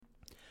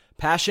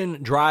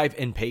Passion, drive,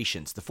 and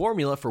patience. The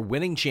formula for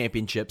winning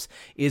championships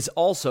is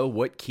also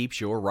what keeps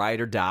your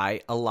ride or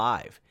die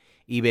alive.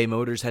 eBay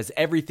Motors has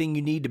everything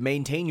you need to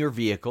maintain your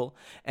vehicle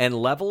and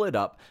level it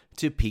up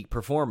to peak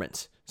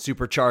performance.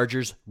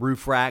 Superchargers,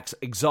 roof racks,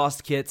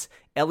 exhaust kits,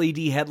 LED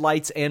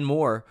headlights, and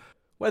more.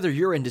 Whether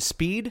you're into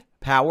speed,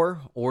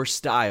 power, or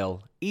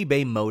style,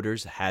 eBay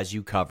Motors has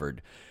you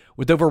covered.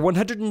 With over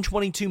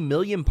 122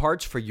 million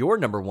parts for your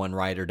number one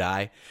ride or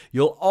die,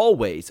 you'll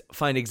always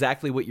find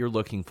exactly what you're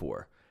looking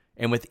for.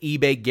 And with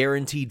eBay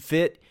Guaranteed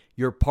Fit,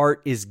 your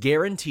part is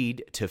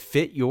guaranteed to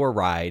fit your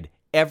ride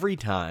every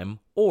time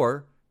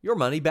or your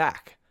money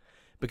back.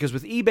 Because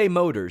with eBay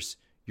Motors,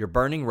 you're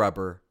burning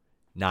rubber,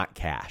 not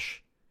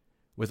cash.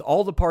 With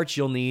all the parts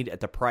you'll need at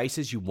the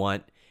prices you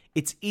want,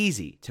 it's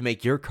easy to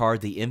make your car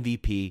the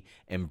MVP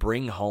and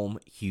bring home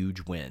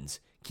huge wins.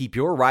 Keep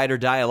your ride or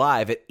die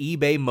alive at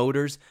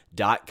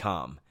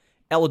ebaymotors.com.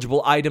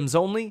 Eligible items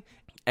only.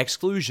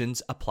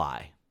 Exclusions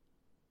apply.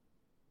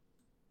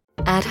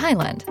 At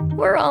Highland,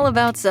 we're all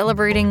about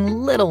celebrating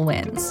little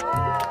wins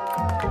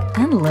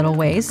and little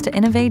ways to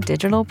innovate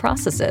digital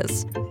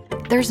processes.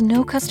 There's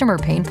no customer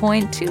pain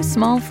point too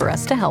small for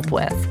us to help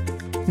with.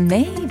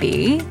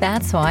 Maybe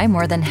that's why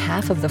more than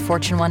half of the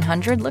Fortune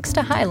 100 looks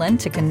to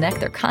Highland to connect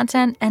their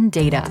content and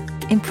data,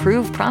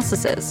 improve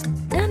processes,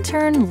 and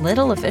turn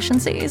little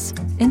efficiencies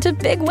into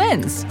big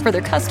wins for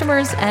their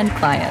customers and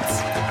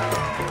clients.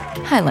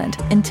 Highland,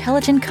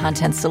 intelligent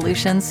content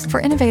solutions for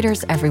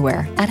innovators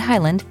everywhere at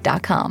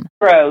highland.com.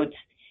 Rhodes,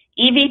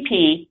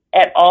 EVP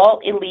at All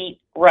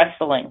Elite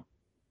Wrestling.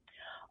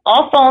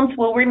 All phones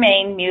will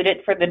remain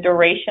muted for the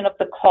duration of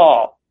the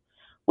call.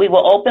 We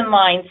will open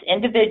lines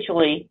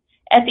individually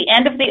at the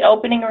end of the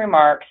opening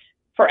remarks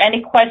for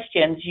any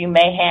questions you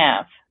may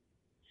have.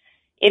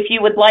 If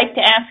you would like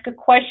to ask a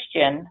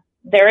question,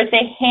 there is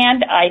a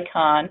hand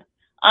icon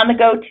on the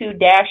GoTo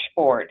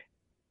dashboard.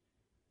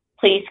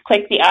 Please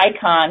click the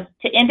icon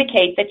to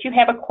indicate that you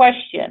have a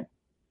question.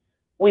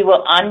 We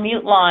will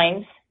unmute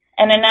lines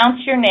and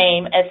announce your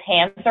name as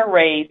hands are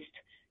raised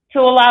to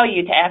allow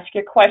you to ask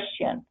your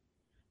question.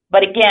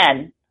 But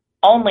again,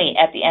 only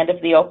at the end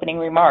of the opening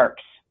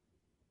remarks.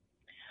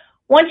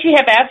 Once you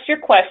have asked your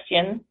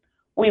question,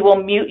 we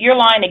will mute your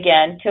line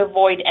again to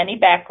avoid any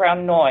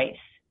background noise.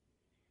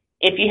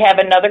 If you have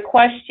another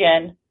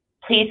question,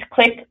 please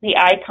click the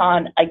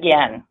icon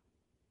again.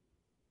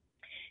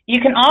 You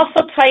can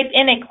also type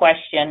in a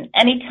question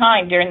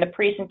anytime during the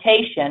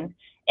presentation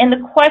in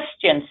the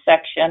questions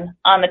section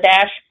on the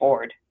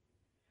dashboard.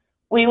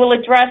 We will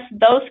address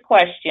those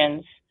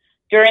questions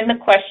during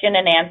the question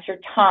and answer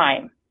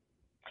time.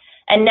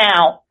 And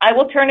now I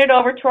will turn it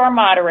over to our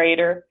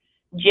moderator,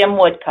 Jim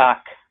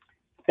Woodcock.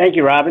 Thank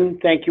you, Robin.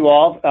 Thank you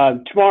all.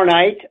 Tomorrow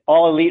night,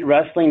 All Elite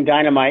Wrestling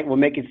Dynamite will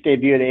make its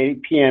debut at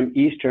 8 p.m.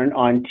 Eastern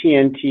on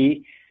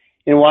TNT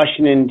in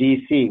Washington,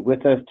 D.C.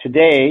 With us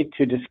today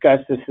to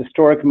discuss this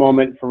historic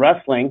moment for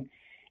wrestling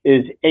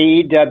is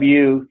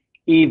AEW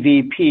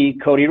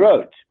EVP Cody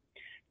Rhodes.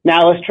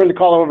 Now let's turn the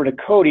call over to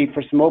Cody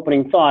for some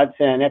opening thoughts,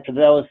 and after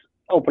those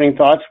opening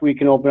thoughts, we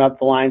can open up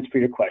the lines for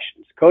your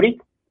questions. Cody?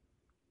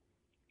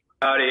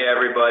 Howdy,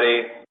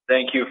 everybody.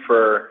 Thank you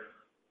for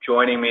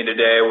joining me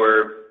today.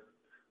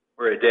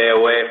 We're a day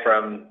away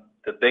from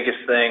the biggest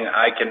thing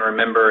I can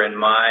remember in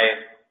my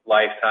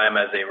lifetime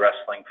as a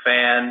wrestling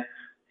fan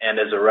and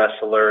as a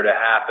wrestler to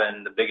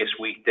happen, the biggest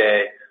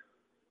weekday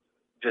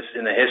just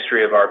in the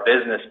history of our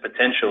business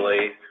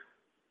potentially.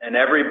 And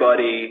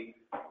everybody,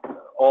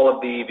 all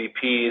of the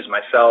EVPs,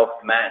 myself,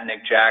 Matt and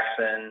Nick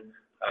Jackson,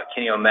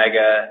 Kenny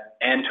Omega,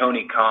 and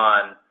Tony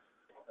Khan,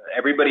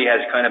 everybody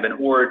has kind of an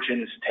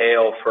origins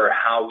tale for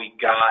how we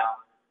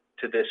got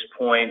to this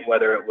point,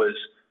 whether it was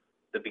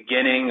the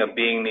beginning of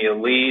being the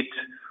elite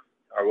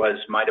or was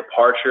my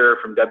departure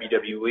from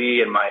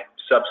WWE and my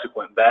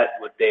subsequent bet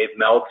with Dave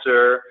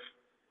Meltzer,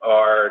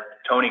 or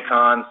Tony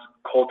Khan's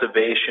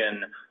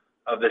cultivation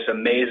of this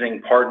amazing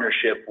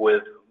partnership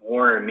with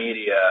Warner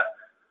Media.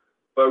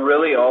 But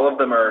really all of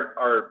them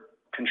are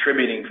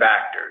contributing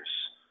factors.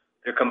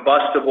 They're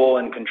combustible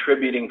and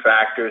contributing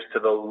factors to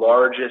the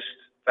largest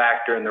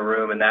factor in the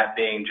room, and that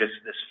being just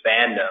this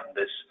fandom,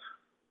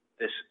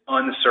 this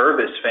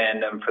unserviced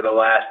fandom for the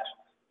last,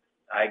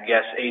 I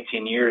guess,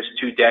 18 years,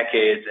 2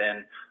 decades.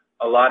 And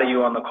a lot of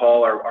you on the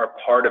call are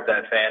part of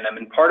that fandom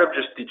and part of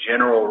just the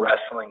general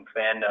wrestling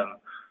fandom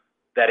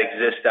that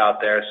exists out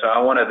there. So I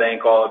want to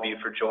thank all of you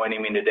for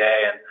joining me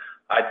today, and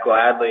I'd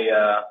gladly,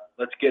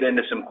 let's get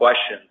into some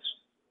questions.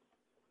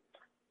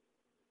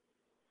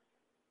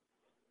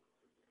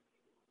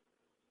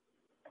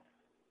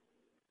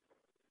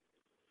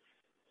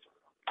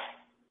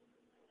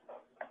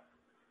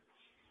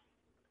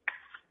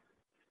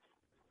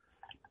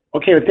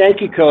 Okay, well, thank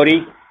you,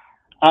 Cody.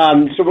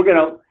 So we're going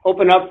to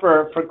open up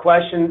for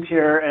questions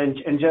here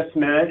in just a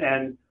minute.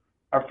 And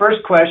our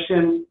first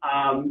question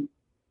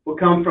will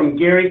come from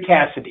Gary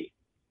Cassidy.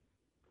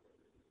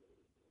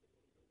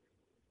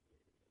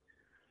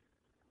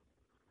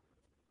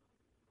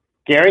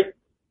 Gary?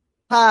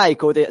 Hi,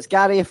 Cody. It's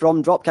Gary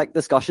from Dropkick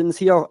Discussions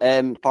here,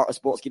 part of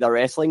Sportskeeda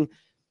Wrestling.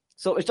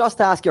 So it's just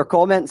to ask your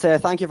comments.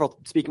 Thank you for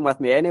speaking with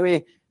me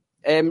anyway.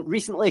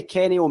 Recently,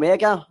 Kenny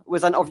Omega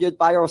was interviewed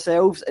by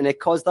ourselves, and it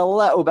caused a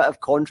little bit of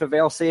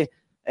controversy,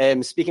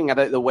 speaking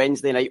about the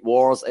Wednesday Night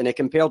Wars, and it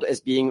compared it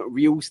as being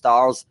real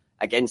stars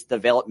against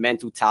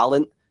developmental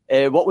talent.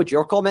 What would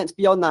your comments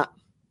be on that?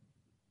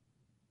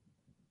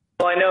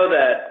 Well, I know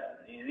that,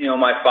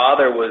 my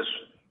father was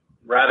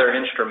rather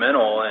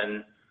instrumental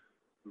in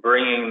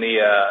bringing the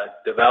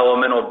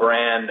developmental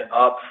brand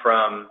up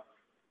from,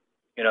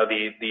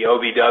 the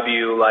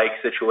OVW-like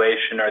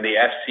situation or the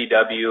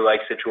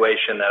FCW-like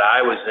situation that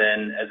I was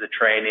in as a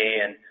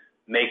trainee and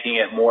making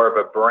it more of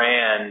a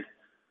brand.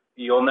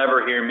 You'll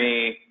never hear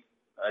me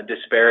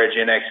disparage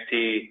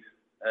NXT.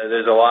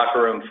 There's a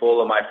locker room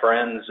full of my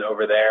friends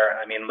over there.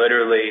 I mean,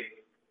 literally,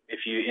 if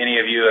any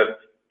of you have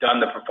done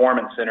the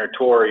Performance Center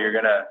tour, you're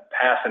going to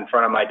pass in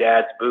front of my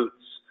dad's boots.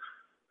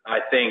 I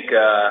think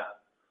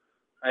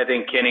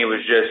Kenny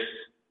was just,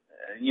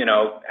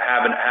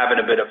 having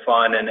a bit of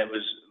fun, and it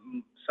was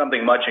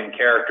something much in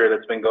character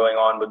that's been going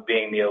on with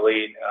being the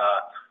Elite.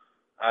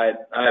 I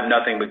have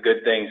nothing but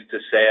good things to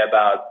say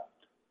about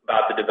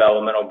the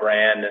developmental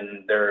brand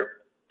and their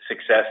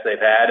success they've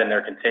had and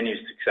their continued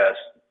success.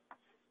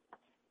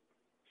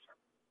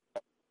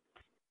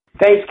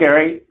 Thanks,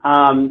 Gary.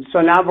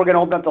 So now we're going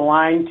to open up the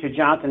line to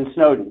Jonathan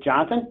Snowden.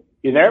 Jonathan,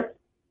 you there?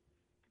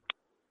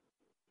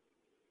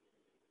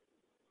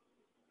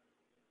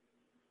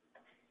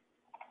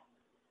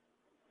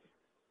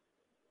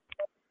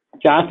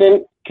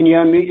 Jonathan, can you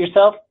unmute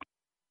yourself?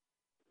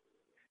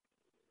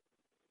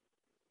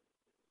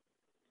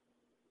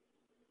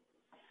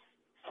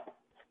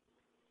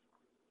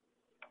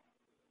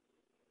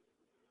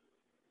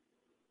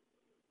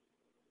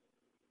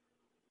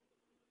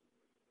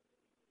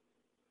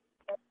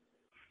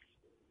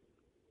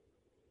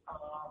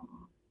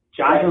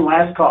 Jonathan,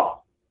 last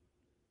call.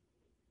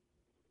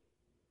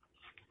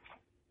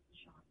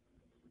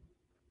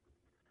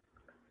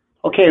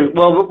 Okay,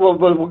 well,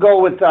 we'll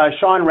go with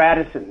Sean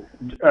Radisson.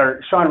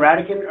 Or Sean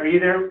Radican. Are you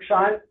there,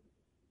 Sean?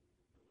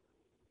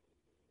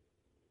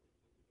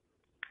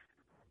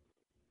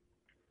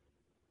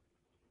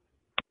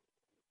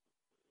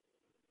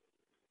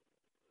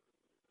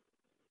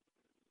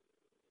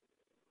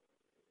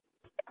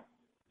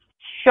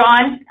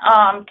 Sean,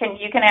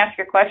 you can ask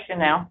your question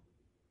now.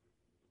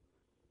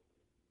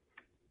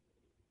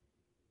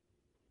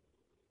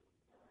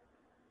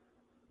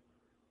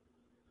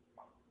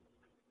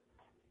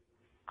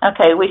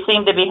 Okay, we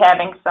seem to be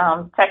having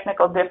some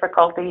technical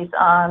difficulties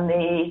on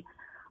the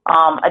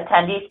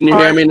attendees. Can you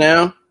hear me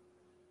now?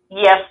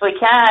 Yes, we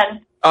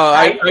can.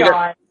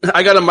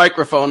 I got a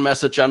microphone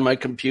message on my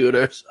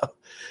computer. So.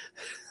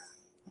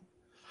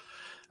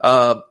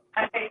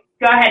 Okay,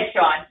 go ahead,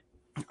 Sean.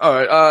 All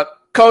right.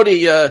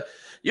 Cody,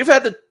 you've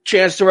had the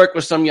chance to work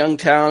with some young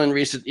talent in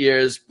recent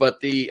years,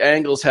 but the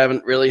Angles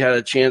haven't really had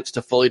a chance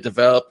to fully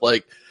develop.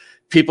 Like,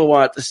 people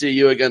want to see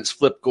you against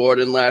Flip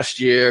Gordon last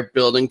year,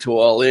 building to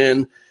All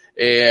In.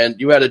 And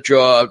you had a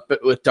draw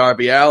with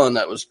Darby Allin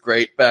that was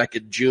great back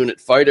in June at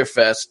Fyter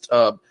Fest.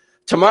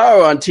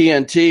 Tomorrow on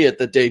TNT at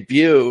the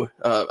debut,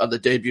 on the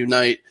debut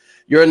night,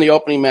 you're in the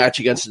opening match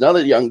against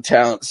another young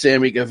talent,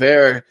 Sammy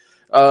Guevara.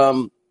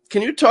 Can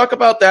you talk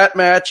about that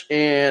match?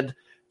 And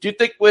do you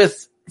think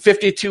with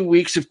 52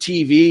 weeks of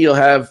TV, you'll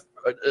have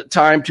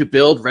time to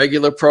build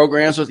regular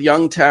programs with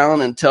young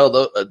talent and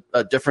tell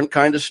a different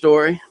kind of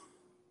story?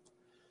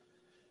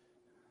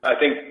 I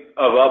think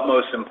of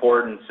utmost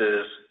importance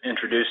is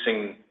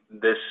introducing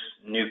this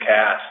new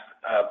cast.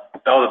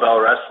 Bell-to-Bell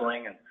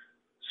Wrestling and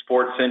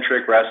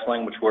sports-centric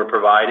wrestling, which we're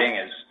providing,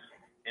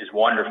 is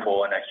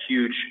wonderful and a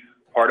huge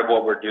part of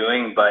what we're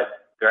doing,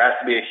 but there has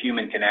to be a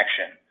human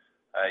connection.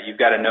 You've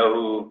got to know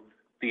who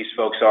these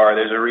folks are.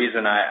 There's a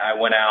reason I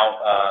went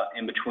out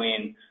in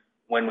between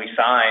when we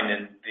signed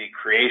and the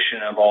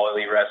creation of All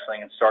Elite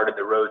Wrestling and started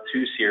the Road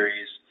 2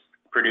 series,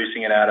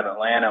 producing it out of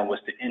Atlanta, was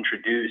to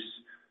introduce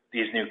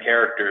these new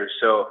characters.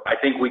 So I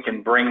think we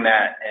can bring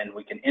that and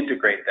we can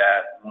integrate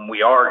that, and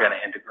we are going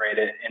to integrate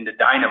it into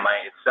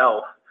Dynamite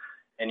itself.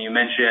 And you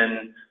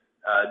mentioned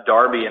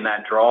Darby in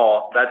that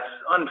draw. That's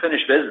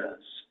unfinished business.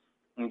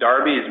 And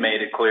Darby has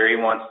made it clear he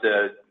wants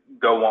to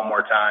go one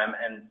more time,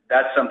 and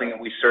that's something that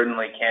we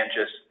certainly can't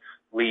just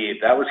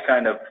leave. That was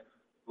kind of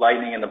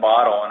lightning in the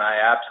bottle, and I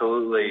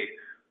absolutely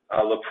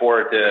look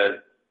forward to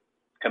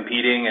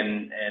competing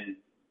and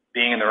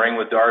being in the ring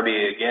with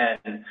Darby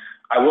again.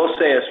 I will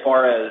say, as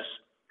far as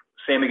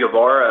Sammy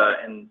Guevara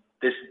and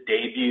this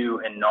debut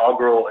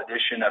inaugural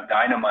edition of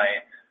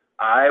Dynamite,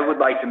 I would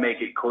like to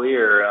make it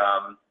clear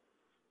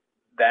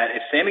that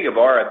if Sammy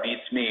Guevara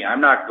beats me,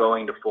 I'm not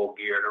going to Full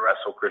Gear to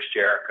wrestle Chris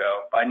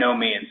Jericho. By no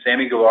means.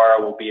 Sammy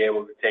Guevara will be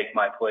able to take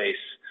my place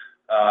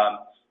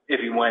if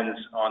he wins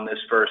on this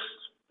first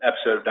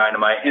episode of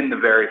Dynamite in the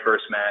very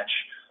first match.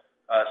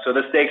 So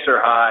the stakes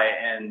are high,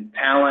 and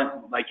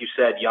talent, like you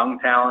said, young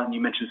talent. You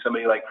mentioned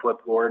somebody like Flip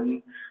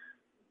Gordon.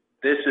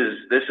 This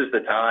is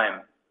the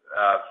time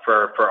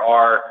for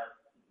our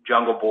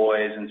Jungle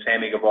Boys and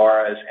Sammy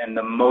Guevara's and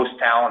the most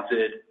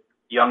talented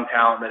young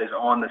talent that is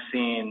on the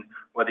scene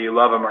whether you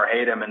love him or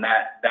hate him, and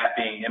that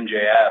being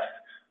MJF.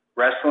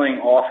 Wrestling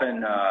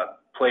often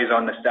plays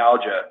on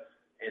nostalgia.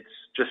 It's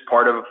just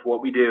part of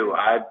what we do.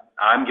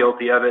 I'm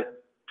guilty of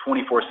it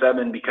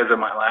 24/7 because of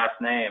my last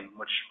name,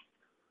 which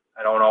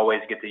I don't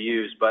always get to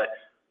use, but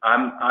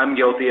I'm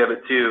guilty of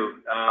it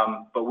too.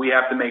 But we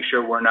have to make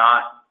sure we're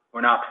not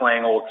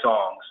playing old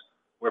songs.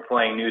 We're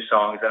playing new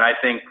songs. And I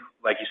think,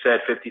 like you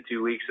said,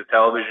 52 weeks of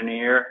television a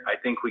year, I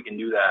think we can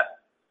do that.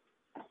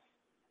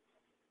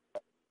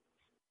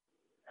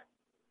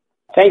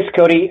 Thanks,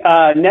 Cody.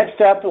 Next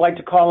up, I'd like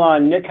to call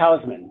on Nick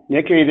Hausman.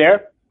 Nick, are you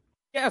there?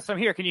 Yes, I'm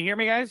here. Can you hear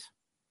me, guys?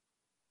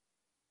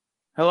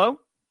 Hello?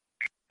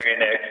 Hey,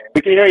 Nick.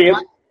 We can hear you.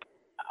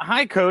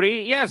 Hi,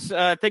 Cody. Yes,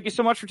 thank you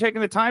so much for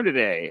taking the time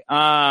today.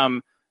 I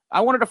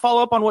wanted to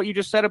follow up on what you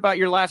just said about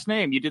your last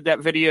name. You did that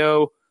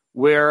video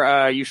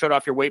where you showed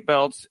off your weight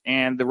belts,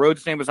 and the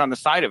Rhodes name was on the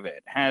side of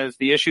it. Has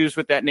the issues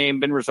with that name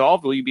been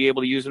resolved? Will you be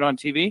able to use it on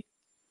TV?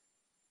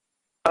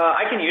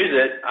 I can use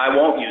it. I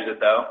won't use it,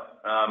 though.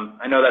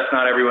 I know that's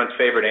not everyone's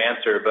favorite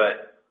answer,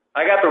 but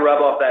I got to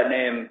rub off that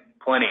name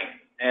plenty.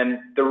 And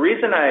the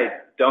reason I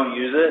don't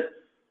use it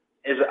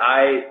is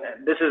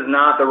this is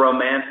not the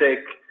romantic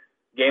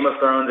Game of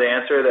Thrones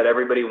answer that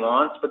everybody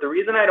wants, but the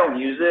reason I don't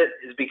use it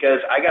is because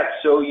I got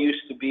so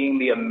used to being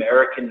the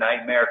American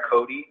Nightmare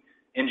Cody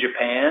in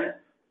Japan.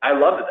 I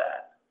loved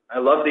that. I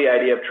love the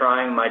idea of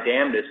trying my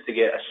damnedest to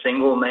get a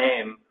single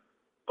name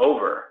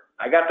over.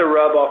 I got the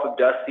rub off of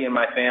Dusty and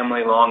my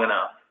family long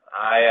enough.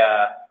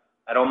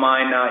 I don't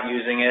mind not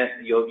using it.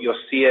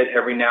 You'll see it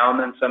every now and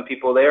then. Some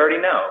people, they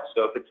already know.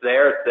 So if it's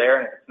there, it's there,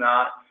 and if it's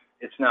not,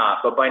 it's not.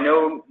 But by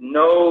no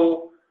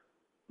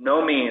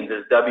means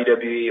is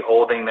WWE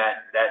holding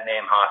that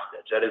name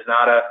hostage. That is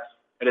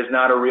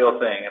not a real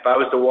thing. If I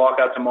was to walk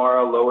out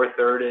tomorrow lower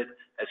thirded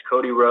as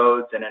Cody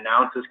Rhodes and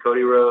announce as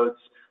Cody Rhodes,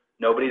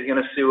 nobody's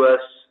going to sue us.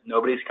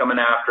 Nobody's coming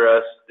after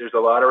us. There's a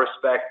lot of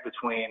respect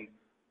between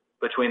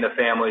the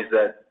families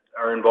that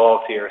are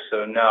involved here.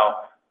 So no,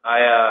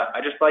 I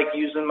just like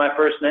using my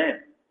first name.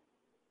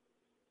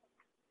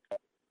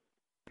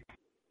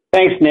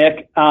 Thanks,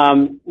 Nick.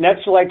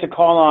 Next, I'd like to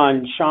call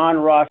on Sean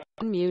Ross.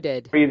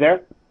 Unmuted. Are you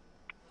there?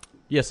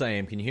 Yes, I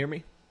am. Can you hear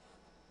me?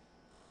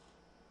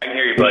 I can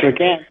hear you, buddy. Sure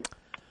can.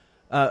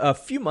 A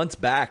few months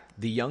back,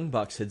 the Young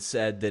Bucks had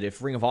said that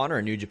if Ring of Honor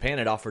and New Japan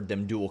had offered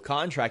them dual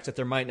contracts, that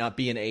there might not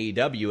be an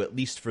AEW, at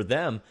least for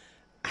them.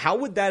 How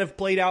would that have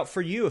played out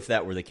for you if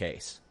that were the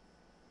case?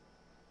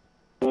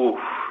 Ooh.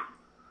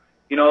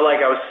 You know, like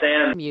I was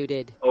saying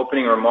in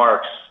opening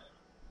remarks,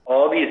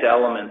 all these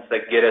elements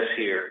that get us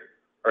here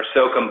are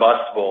so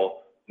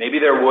combustible. Maybe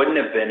there wouldn't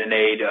have been an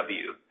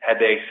AEW had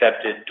they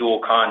accepted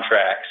dual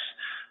contracts.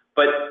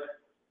 But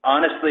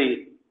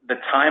honestly, the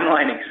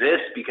timeline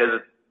exists because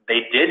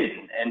they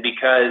didn't, and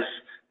because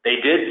they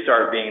did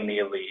start being the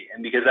elite,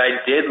 and because I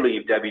did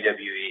leave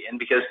WWE, and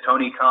because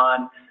Tony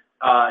Khan,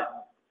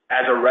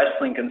 as a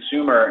wrestling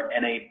consumer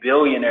and a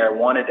billionaire,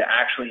 wanted to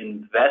actually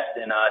invest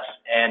in us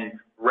and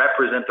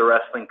represent the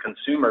wrestling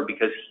consumer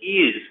because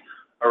he's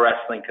a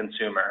wrestling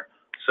consumer.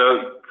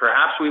 So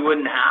perhaps we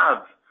wouldn't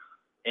have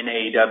an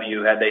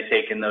AEW had they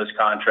taken those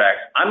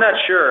contracts. I'm not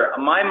sure.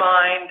 My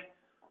mind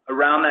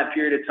around that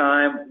period of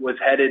time was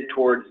headed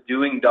towards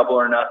doing Double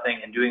or Nothing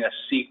and doing a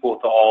sequel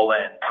to All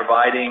In,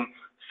 providing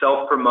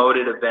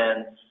self-promoted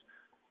events.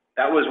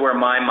 That was where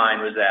my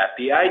mind was at.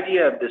 The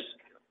idea of this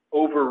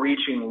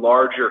overreaching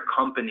larger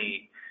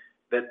company,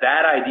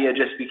 that idea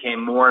just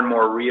became more and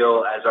more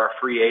real as our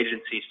free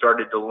agency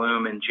started to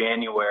loom in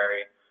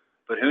January.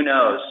 But who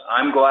knows?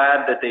 I'm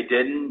glad that they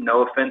didn't.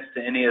 No offense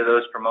to any of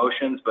those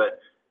promotions, but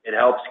it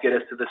helps get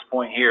us to this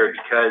point here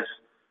because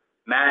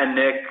Matt and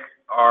Nick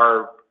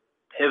are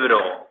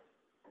pivotal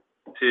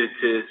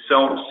to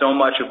so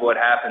much of what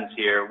happens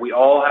here. We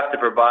all have to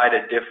provide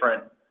a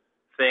different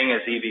thing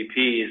as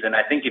EVPs, and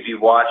I think if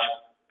you watch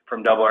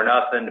from Double or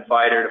Nothing to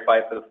Fighter to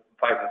Fight for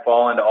the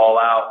Fallen to All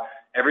Out,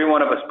 every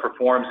one of us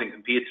performs and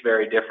competes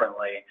very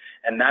differently,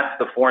 and that's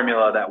the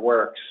formula that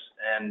works,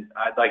 and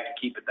I'd like to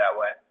keep it that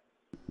way.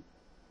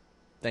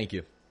 Thank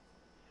you.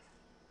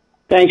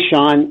 Thanks,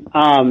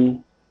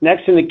 Sean.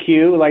 Next in the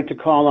queue, I'd like to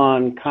call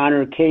on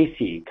Connor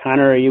Casey.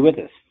 Connor, are you with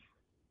us?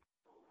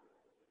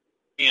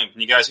 Can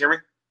you guys hear me?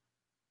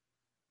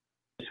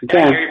 Yes, we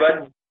can. I hear you,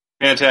 bud.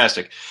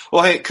 Fantastic.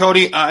 Well, hey,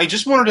 Cody, I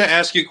just wanted to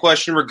ask you a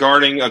question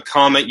regarding a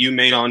comment you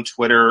made on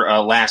Twitter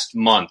last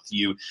month.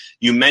 You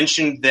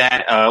mentioned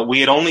that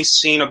we had only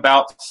seen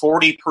about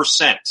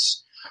 40%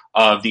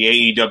 of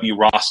the AEW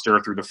roster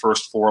through the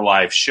first 4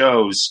 live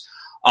shows.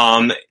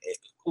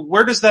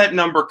 Where does that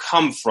number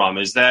come from?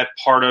 Is that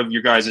part of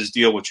your guys'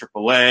 deal with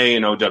AAA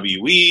and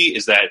OWE?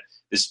 Is that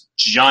this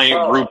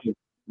giant group of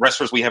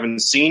wrestlers we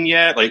haven't seen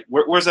yet? Like,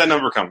 where's that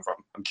number come from?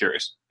 I'm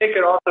curious. It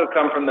could also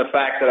come from the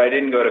fact that I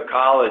didn't go to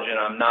college and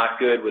I'm not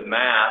good with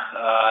math.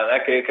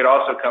 It could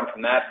also come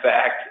from that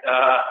fact.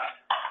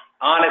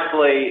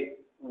 Honestly,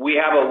 we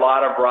have a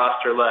lot of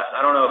roster left.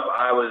 I don't know if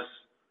I was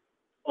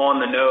on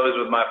the nose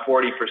with my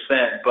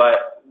 40%,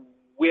 but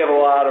we have a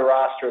lot of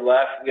roster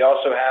left. We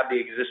also have the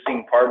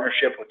existing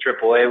partnership with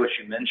AAA, which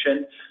you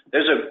mentioned.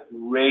 There's a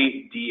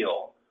great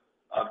deal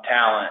of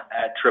talent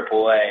at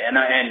AAA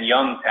and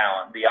young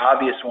talent. The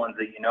obvious ones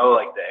that you know,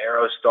 like the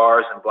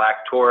Aerostars and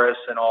Black Taurus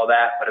and all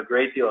that, but a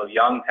great deal of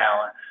young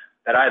talent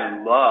that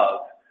I'd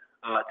love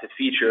to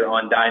feature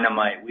on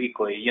Dynamite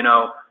Weekly. You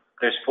know,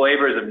 there's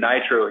flavors of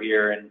Nitro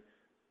here, and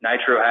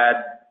Nitro had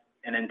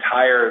an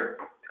entire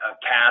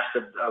cast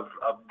of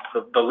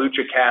the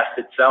Lucha cast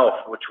itself,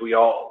 which we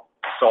all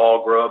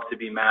saw grow up to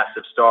be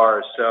massive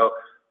stars. So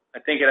I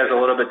think it has a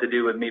little bit to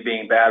do with me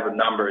being bad with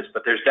numbers,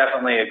 but there's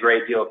definitely a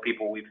great deal of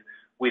people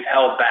we've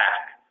held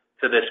back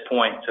to this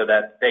point so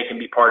that they can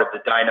be part of the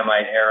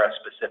Dynamite era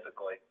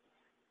specifically.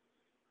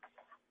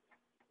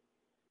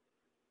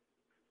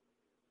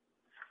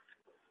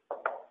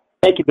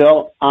 Thank you,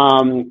 Bill.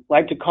 I'd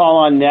like to call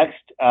on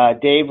next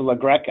Dave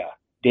LaGreca.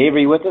 Dave, are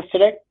you with us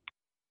today?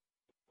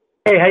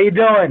 Hey, how you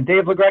doing?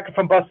 Dave LaGreca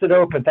from Busted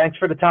Open. Thanks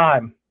for the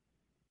time.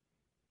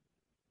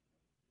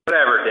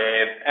 Whatever,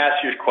 Dave.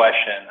 Ask your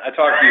question. I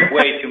talk to you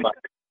way too much.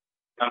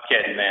 I'm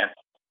kidding, man.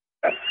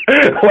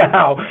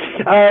 Wow.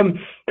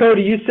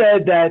 Cody, you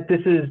said that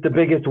this is the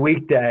biggest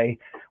weekday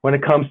when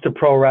it comes to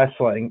pro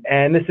wrestling,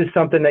 and this is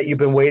something that you've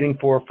been waiting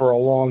for a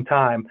long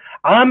time.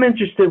 I'm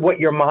interested what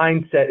your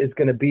mindset is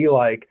going to be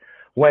like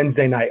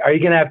Wednesday night. Are you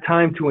going to have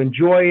time to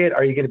enjoy it?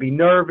 Are you going to be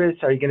nervous?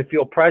 Are you going to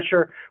feel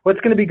pressure? What's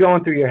going to be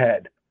going through your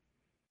head?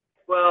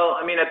 Well,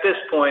 I mean, at this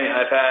point,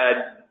 I've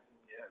had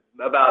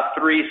about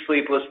 3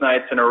 sleepless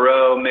nights in a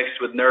row mixed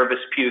with nervous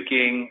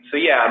puking. So,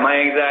 yeah, my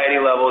anxiety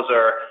levels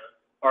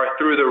are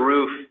through the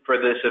roof for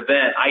this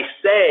event. I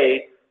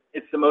say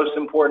it's the most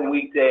important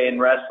weekday in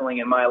wrestling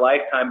in my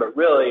lifetime, but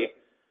really,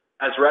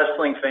 as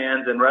wrestling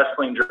fans and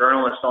wrestling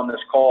journalists on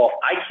this call,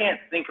 I can't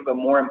think of a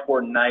more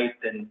important night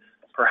than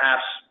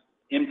perhaps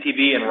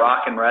MTV and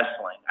Rock and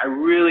Wrestling. I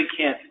really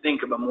can't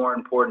think of a more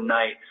important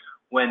night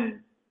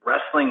when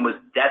wrestling was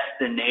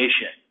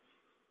destination,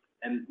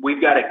 and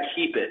we've got to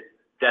keep it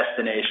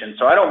destination.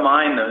 So I don't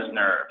mind those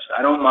nerves.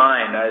 I don't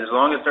mind, as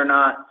long as they're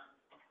not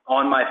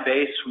on my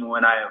face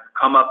when I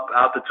come up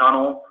out the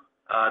tunnel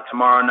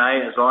tomorrow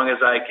night, as long as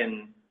I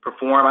can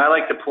perform. I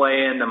like to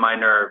play into my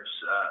nerves.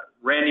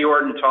 Randy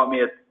Orton taught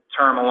me a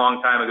term a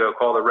long time ago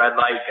called the red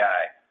light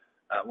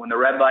guy. When the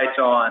red light's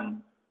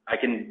on, I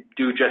can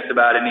do just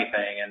about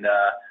anything, and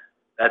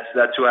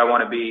that's who I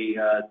want to be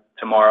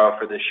tomorrow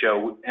for this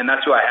show, and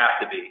that's who I have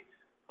to be.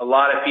 A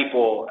lot of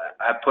people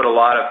have put a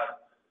lot of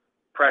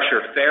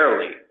pressure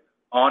fairly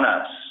on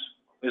us.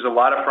 There's a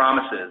lot of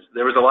promises.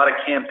 There was a lot of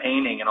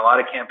campaigning and a lot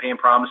of campaign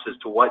promises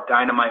to what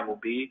Dynamite will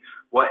be,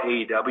 what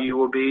AEW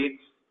will be,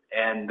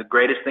 and the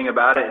greatest thing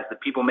about it is the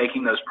people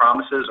making those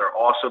promises are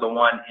also the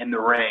one in the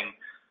ring.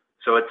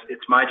 So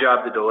it's my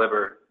job to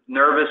deliver.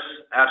 Nervous,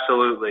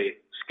 absolutely.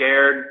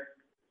 Scared,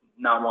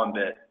 not one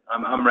bit.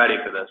 I'm ready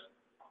for this.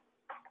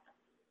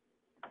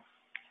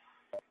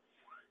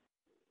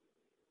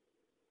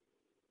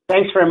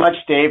 Thanks very much,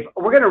 Dave.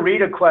 We're going to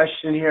read a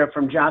question here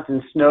from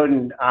Jonathan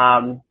Snowden.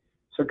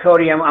 So,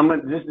 Cody,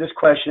 this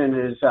question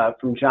is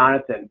from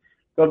Jonathan.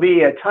 There'll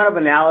be a ton of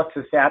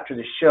analysis after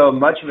the show,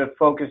 much of it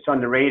focused on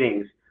the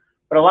ratings,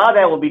 but a lot of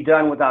that will be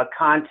done without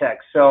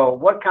context. So,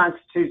 what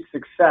constitutes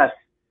success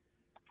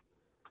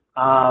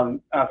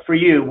for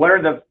you? What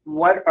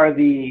are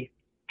the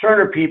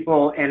Turner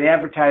people and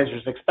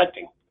advertisers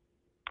expecting?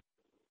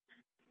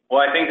 Well,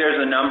 I think there's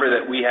a number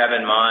that we have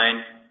in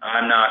mind.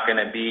 I'm not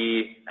going to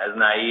be as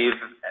naive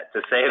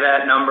to say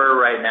that number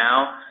right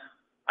now.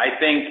 I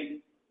think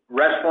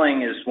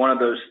wrestling is one of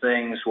those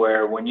things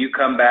where when you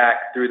come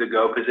back through the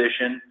go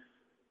position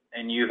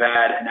and you've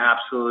had an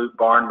absolute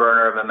barn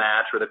burner of a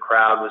match where the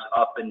crowd was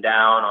up and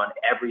down on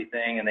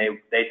everything and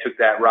they took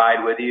that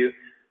ride with you,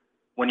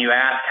 when you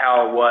ask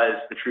how it was,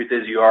 the truth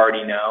is you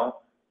already know.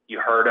 You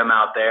heard them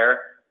out there.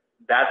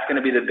 That's going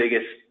to be the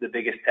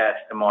biggest test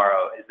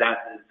tomorrow is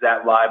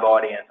that live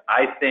audience.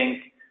 I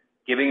think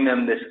giving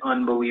them this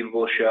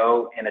unbelievable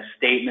show in a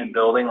statement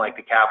building like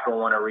the Capital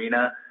One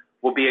Arena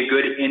will be a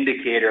good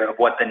indicator of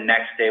what the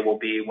next day will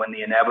be when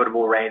the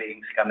inevitable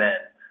ratings come in.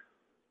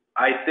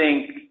 I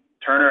think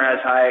Turner has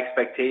high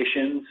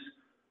expectations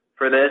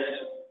for this,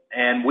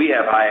 and we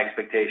have high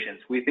expectations.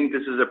 We think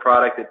this is a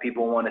product that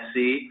people want to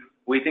see.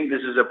 We think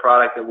this is a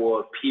product that will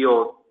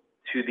appeal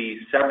to the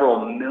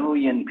several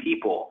million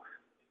people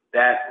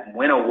that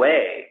went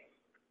away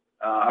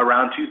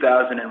around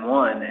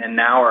 2001 and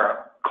now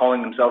are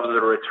calling themselves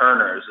the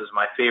returners is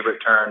my favorite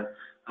term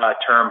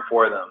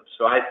for them.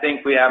 So I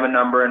think we have a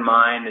number in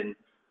mind, and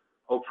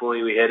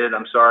hopefully we hit it.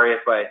 I'm sorry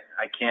if I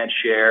can't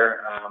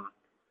share,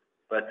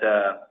 but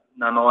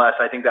nonetheless,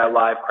 I think that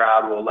live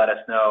crowd will let us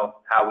know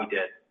how we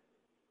did.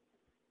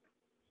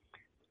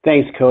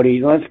 Thanks, Cody.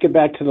 Let's get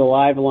back to the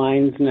live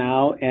lines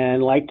now, and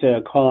I'd like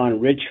to call on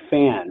Rich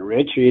Fan.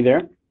 Rich, are you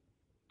there?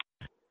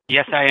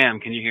 Yes, I am.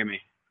 Can you hear me?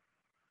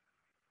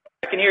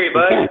 I can hear you,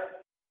 bud.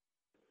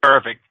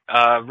 Perfect.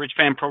 Rich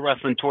Fan, Pro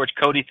Wrestling Torch.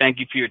 Cody, thank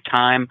you for your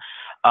time.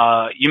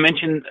 You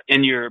mentioned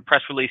in your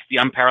press release the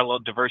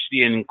unparalleled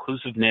diversity and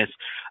inclusiveness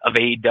of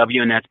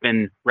AEW, and that's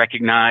been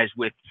recognized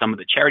with some of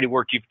the charity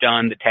work you've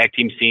done, the tag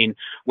team scene,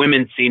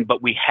 women's scene,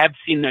 but we have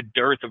seen a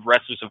dearth of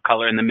wrestlers of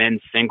color in the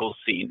men's singles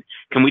scene.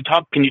 Can you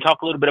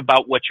talk a little bit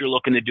about what you're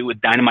looking to do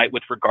with Dynamite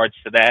with regards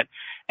to that,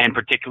 and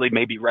particularly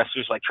maybe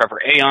wrestlers like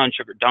Trevor Aeon,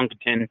 Sugar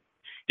Dunkerton,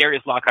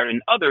 Darius Lockhart,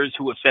 and others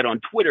who have said on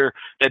Twitter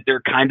that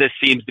there kind of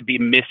seems to be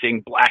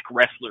missing black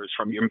wrestlers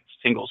from your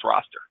singles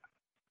roster?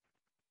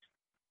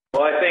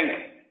 Well, I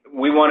think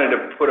we wanted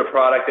to put a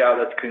product out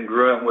that's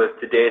congruent with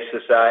today's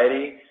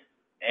society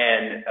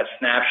and a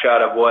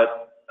snapshot of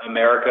what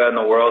America and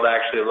the world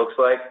actually looks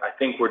like. I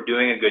think we're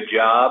doing a good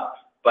job,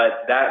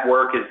 but that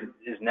work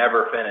is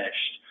never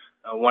finished.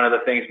 One of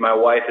the things my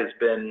wife has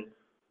been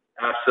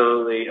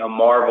absolutely a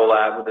marvel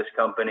at with this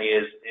company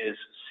is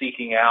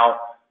seeking out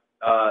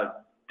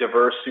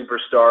diverse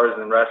superstars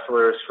and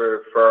wrestlers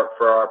for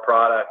our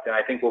product, and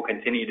I think we'll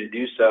continue to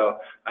do so.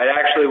 I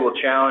actually will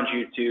challenge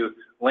you to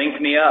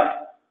link me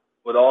up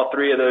with all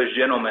three of those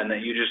gentlemen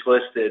that you just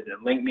listed.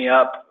 Link me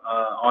up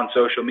on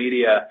social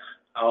media.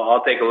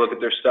 I'll take a look at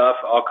their stuff.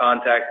 I'll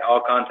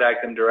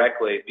contact them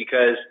directly,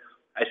 because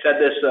I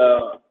said this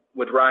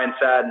with Ryan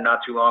Satin not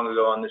too long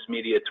ago on this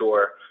media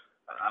tour.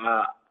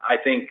 I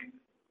think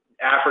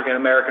African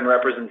American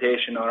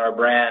representation on our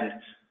brand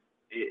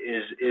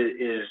is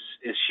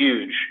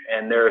huge,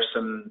 and there are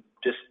some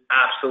just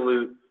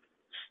absolute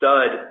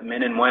stud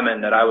men and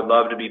women that I would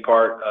love to be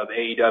part of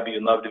AEW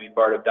and love to be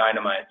part of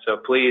Dynamite. So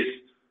please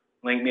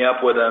link me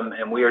up with them,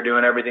 and we are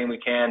doing everything we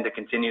can to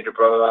continue to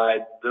provide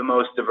the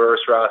most diverse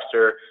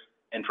roster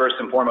and, first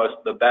and foremost,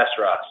 the best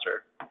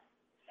roster.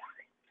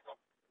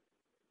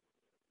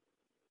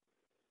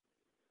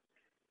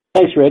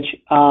 Thanks, Rich.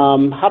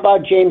 How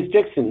about James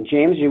Dixon?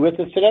 James, are you with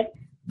us today?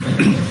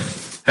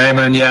 Hey,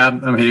 man. Yeah,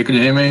 I'm here. Can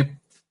you hear me?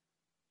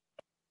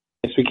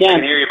 Yes, we can. I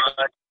can hear you,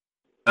 bud.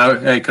 Oh,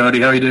 hey,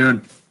 Cody. How are you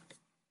doing?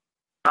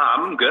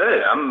 I'm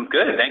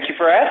good. Thank you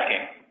for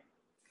asking.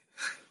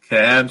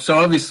 Okay. So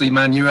obviously,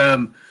 man, you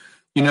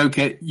know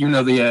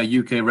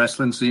the UK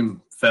wrestling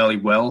scene fairly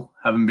well,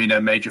 having been a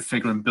major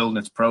figure in building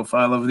its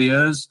profile over the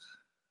years.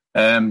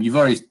 You've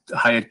already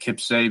hired Kip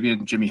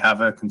Sabian, Jimmy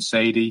Havoc, and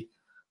Sadie.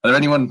 Are there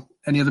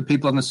any other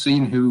people on the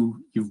scene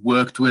who you've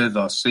worked with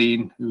or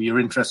seen who you're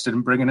interested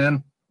in bringing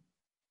in?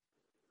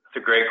 That's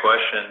a great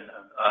question.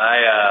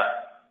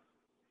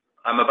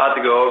 I'm about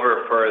to go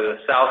over for the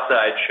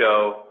Southside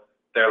show,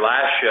 their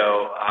last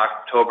show,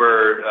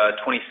 October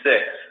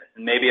 26th.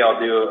 And maybe I'll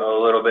do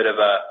a little bit of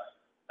a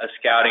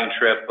scouting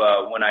trip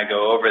when I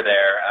go over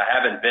there. I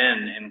haven't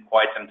been in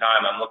quite some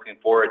time. I'm looking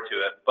forward to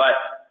it. But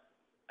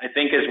I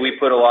think as we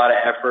put a lot of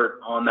effort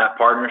on that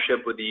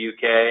partnership with the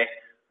UK,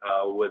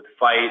 with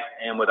FIGHT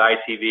and with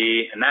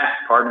ITV, and that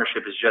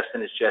partnership is just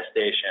in its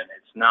gestation.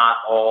 It's not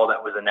all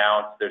that was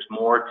announced. There's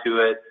more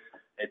to it.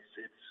 It's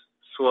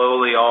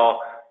slowly all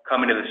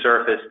coming to the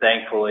surface,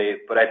 thankfully.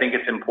 But I think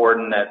it's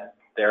important that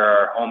there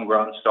are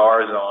homegrown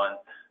stars on.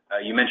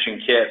 You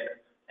mentioned Kip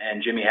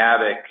and Jimmy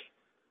Havoc.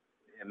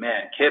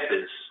 Man,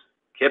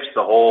 Kip's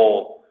the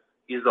whole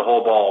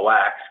ball of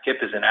wax. Kip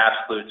is an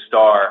absolute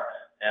star,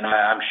 and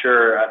I'm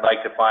sure I'd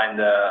like to find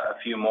a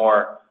few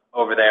more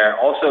over there.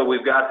 Also,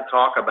 we've got to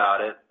talk about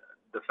it,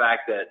 the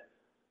fact that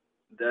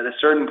at a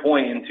certain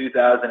point in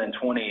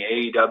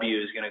 2020,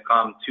 AEW is going to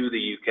come to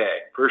the UK,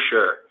 for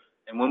sure.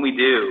 And when we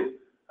do,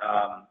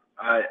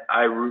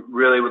 I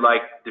really would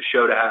like the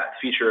show to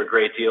feature a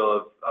great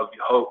deal of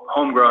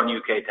homegrown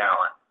UK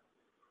talent.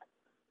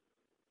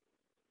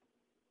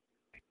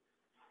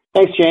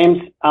 Thanks, James.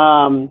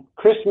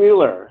 Chris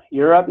Mueller,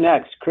 you're up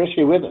next. Chris,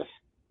 are you with us?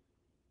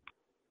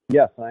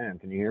 Yes, I am.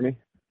 Can you hear me?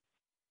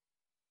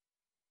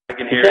 I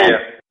can hear you.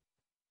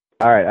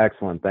 All right,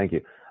 excellent. Thank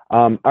you.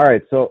 All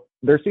right, so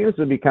there seems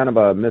to be kind of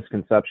a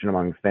misconception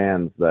among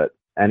fans that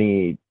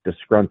any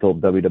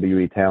disgruntled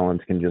WWE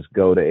talent can just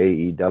go to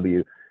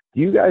AEW. Do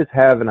you guys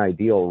have an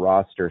ideal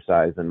roster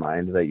size in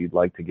mind that you'd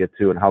like to get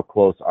to, and how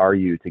close are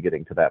you to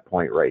getting to that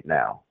point right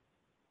now?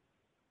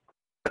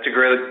 That's a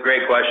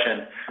great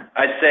question.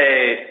 I'd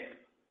say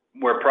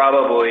we're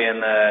probably in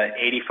the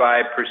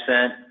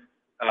 85%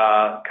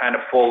 kind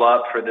of full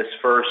up for this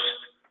first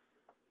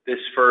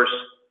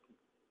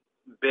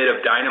bit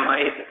of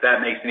Dynamite, if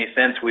that makes any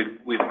sense.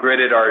 We've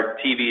gridded our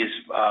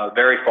TVs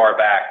very far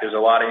back. There's a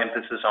lot of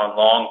emphasis on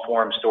long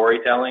form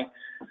storytelling,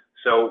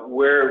 so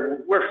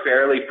we're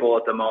fairly full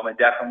at the moment.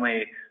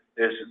 Definitely,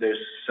 there's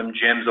some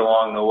gems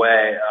along the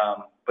way,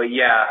 but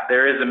yeah,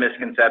 there is a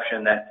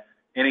misconception that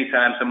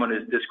anytime someone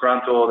is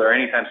disgruntled or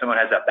anytime someone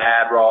has a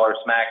bad Raw or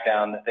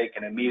SmackDown, that they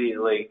can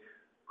immediately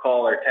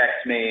call or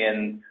text me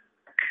and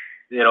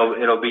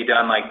it'll be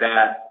done like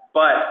that.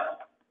 But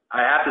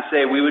I have to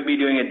say we would be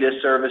doing a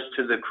disservice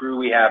to the crew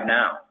we have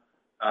now.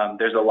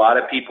 There's a lot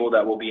of people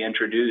that will be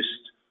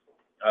introduced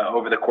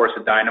over the course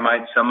of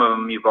Dynamite. Some of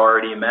them you've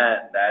already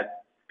met,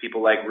 that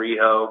people like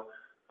Riho,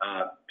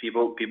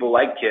 people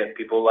like Kip,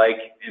 people like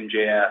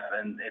MJF,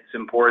 and it's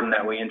important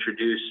that we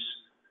introduce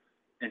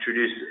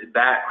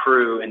that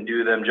crew and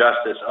do them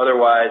justice.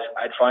 Otherwise,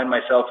 I'd find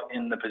myself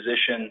in the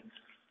position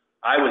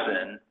I was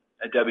in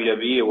at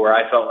WWE, where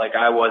I felt like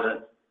I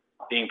wasn't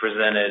being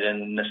presented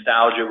and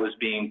nostalgia was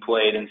being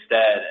played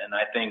instead. And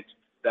I think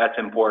that's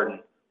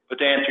important. But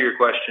to answer your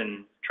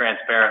question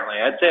transparently,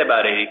 I'd say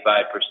about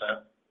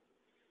 85%.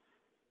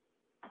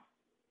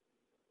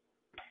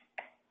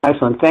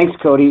 Excellent. Thanks,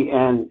 Cody.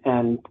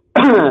 And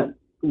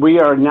we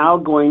are now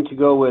going to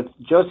go with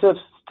Joseph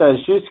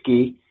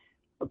Staszewski.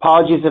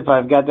 Apologies if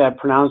I've got that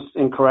pronounced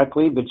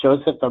incorrectly, but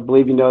Joseph, I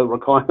believe you know we're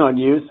calling on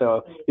you,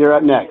 so you're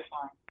up next.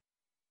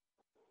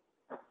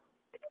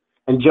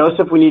 And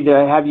Joseph, we need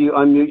to have you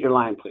unmute your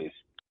line, please.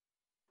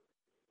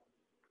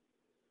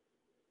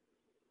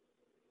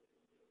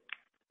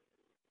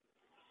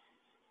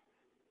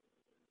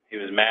 He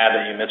was mad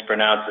that you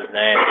mispronounced his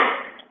name.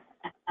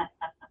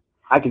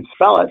 I can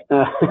spell it.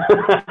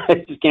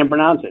 I just can't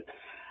pronounce it.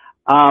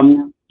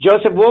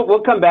 Joseph,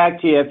 we'll come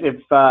back to you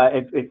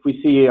if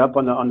we see you up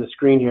on the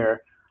screen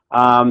here.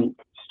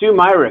 Stu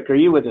Myrick, are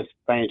you with us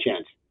by any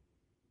chance?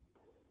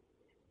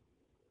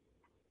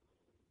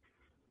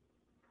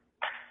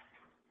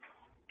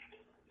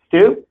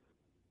 Stu?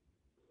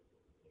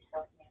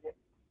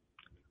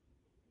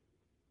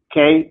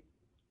 Okay.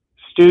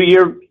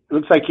 Stu,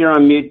 looks like you're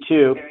on mute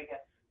too.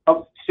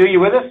 Oh, Stu,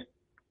 you with us?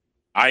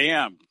 I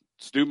am.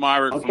 Stu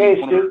Myrick okay,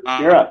 from Stu,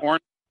 you're up.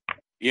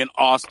 In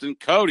Austin.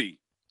 Cody,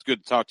 it's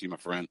good to talk to you, my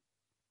friend.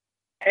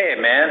 Hey,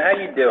 man, how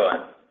you doing?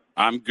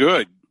 I'm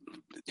good.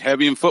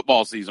 Heavy in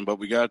football season, but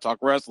we got to talk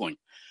wrestling.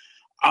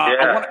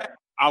 I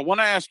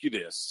want to ask you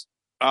this.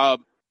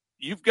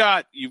 You've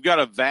got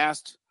a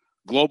vast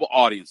global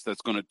audience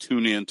that's going to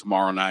tune in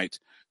tomorrow night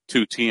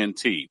to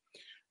TNT.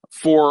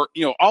 For,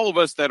 all of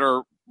us that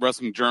are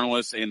wrestling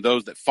journalists and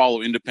those that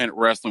follow independent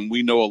wrestling,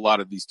 we know a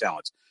lot of these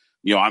talents.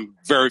 I'm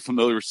very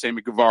familiar with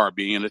Sammy Guevara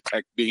being a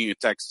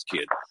Texas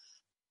kid.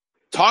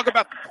 Talk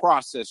about the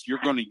process you're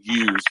going to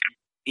use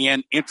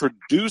in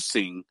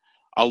introducing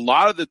a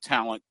lot of the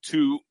talent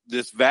to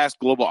this vast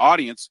global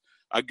audience,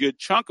 a good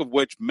chunk of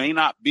which may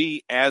not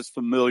be as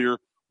familiar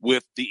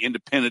with the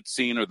independent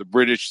scene or the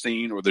British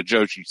scene or the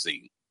Joshi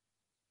scene.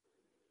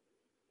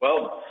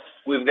 Well,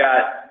 we've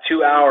got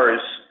 2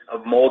 hours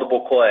of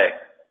moldable clay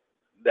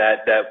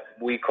that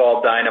we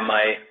call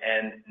Dynamite,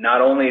 and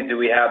not only do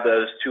we have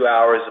those 2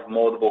 hours of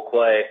moldable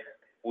clay,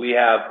 we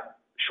have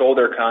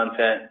shoulder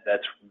content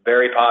that's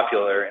very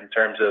popular in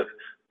terms of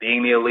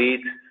being the elite,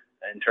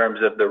 in terms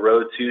of the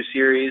Road 2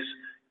 series.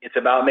 It's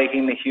about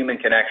making the human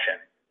connection.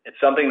 It's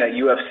something that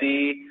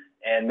UFC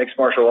and mixed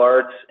martial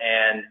arts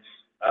and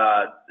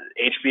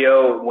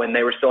HBO, when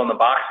they were still in the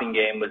boxing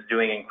game, was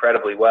doing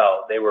incredibly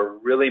well. They were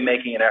really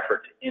making an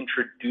effort to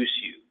introduce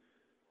you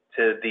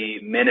to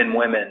the men and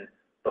women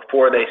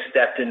before they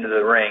stepped into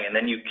the ring, and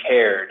then you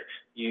cared.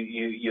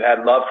 You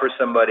had love for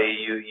somebody.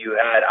 You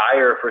had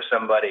ire for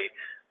somebody.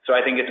 So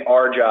I think it's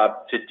our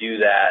job to do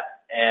that.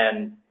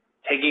 And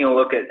taking a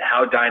look at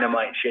how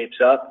Dynamite shapes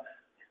up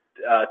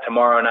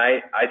tomorrow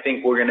night, I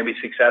think we're going to be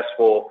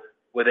successful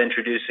with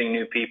introducing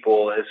new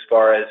people. As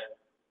far as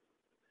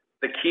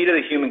the key to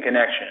the human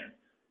connection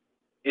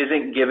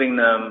isn't giving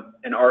them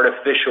an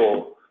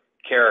artificial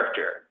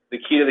character. The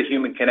key to the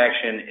human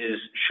connection is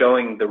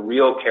showing the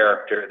real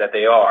character that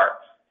they are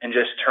and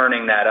just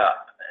turning that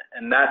up.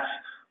 And that's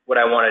what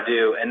I want to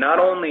do. And not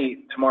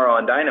only tomorrow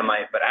on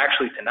Dynamite, but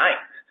actually tonight.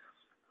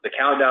 The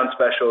countdown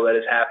special that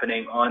is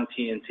happening on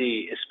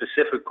TNT is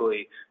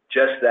specifically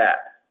just that.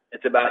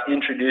 It's about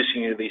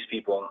introducing you to these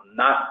people,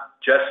 not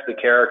just the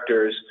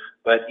characters,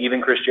 but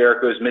even Chris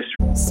Jericho's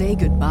mystery. Say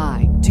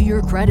goodbye to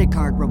your credit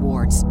card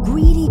rewards.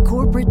 Greedy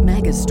corporate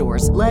mega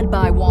stores, led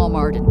by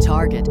Walmart and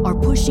Target, are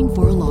pushing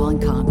for a law in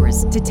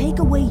Congress to take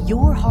away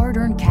your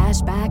hard-earned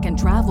cash back and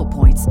travel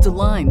points to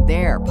line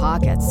their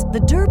pockets. The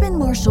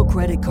Durbin-Marshall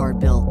credit card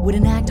bill would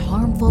enact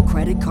harmful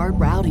credit card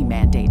routing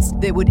mandates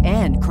that would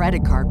end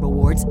credit card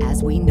rewards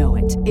as we know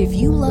it. If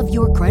you love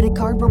your credit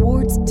card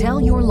rewards,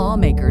 tell your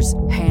lawmakers,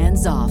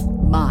 hands off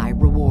my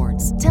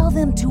rewards. Tell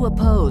them to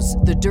oppose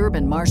the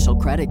Durbin-Marshall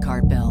credit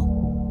card bill.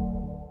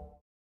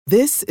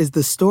 This is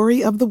the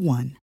story of the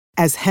one.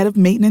 As head of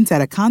maintenance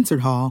at a concert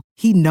hall,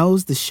 he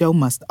knows the show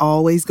must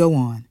always go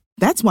on.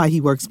 That's why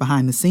he works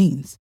behind the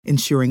scenes,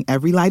 ensuring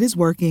every light is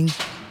working,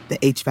 the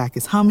HVAC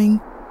is humming,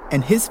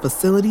 and his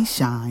facility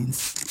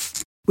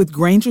shines. With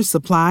Grainger's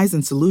supplies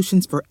and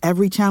solutions for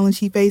every challenge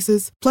he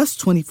faces, plus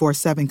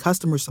 24/7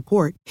 customer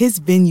support, his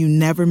venue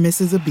never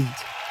misses a beat.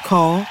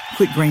 Call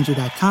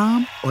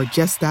quickgrainger.com or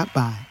just stop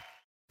by.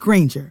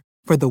 Grainger,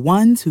 for the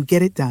ones who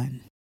get it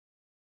done.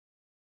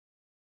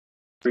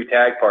 Three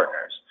tag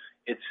partners.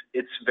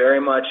 It's very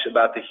much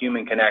about the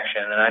human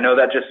connection. And I know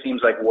that just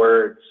seems like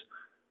words,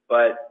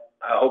 but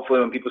hopefully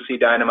when people see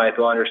Dynamite,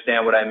 they'll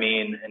understand what I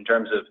mean in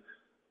terms of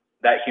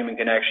that human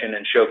connection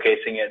and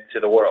showcasing it to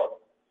the world.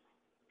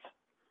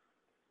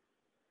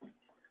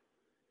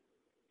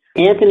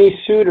 Anthony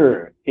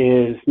Suter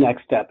is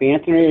next up.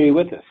 Anthony, are you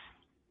with us?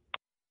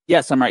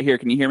 Yes, I'm right here.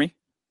 Can you hear me?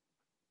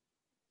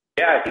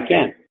 Yeah, I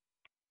can.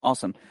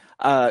 Awesome.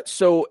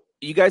 So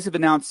you guys have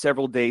announced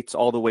several dates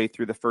all the way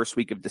through the first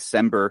week of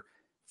December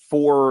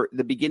for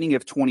the beginning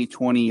of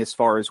 2020, as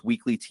far as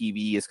weekly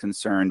TV is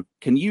concerned,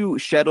 can you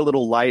shed a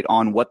little light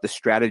on what the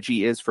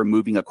strategy is for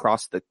moving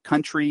across the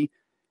country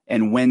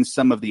and when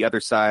some of the other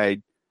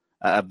side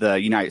of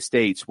the United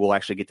States will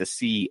actually get to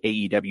see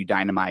AEW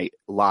Dynamite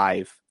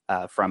live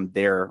from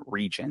their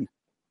region?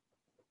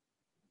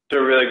 It's a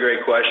really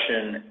great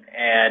question.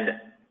 And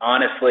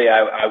honestly,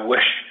 I wish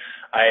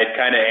I had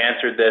kind of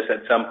answered this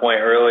at some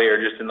point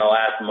earlier, just in the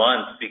last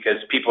month, because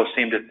people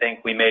seem to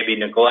think we may be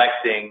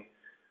neglecting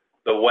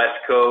the West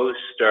Coast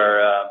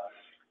or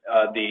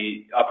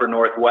the upper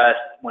Northwest,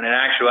 when in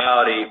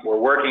actuality, we're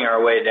working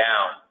our way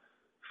down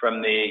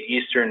from the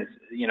eastern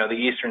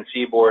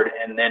seaboard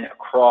and then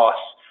across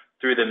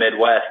through the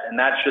Midwest. And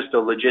that's just a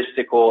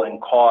logistical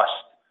and cost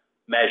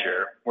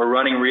measure. We're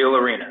running real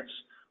arenas.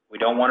 We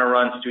don't want to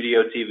run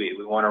studio TV.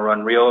 We want to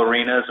run real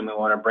arenas, and we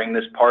want to bring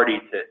this party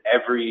to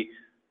every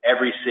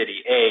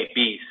city, A,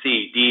 B,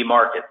 C, D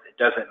markets. It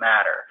doesn't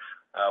matter.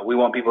 We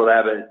want people to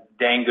have a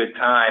dang good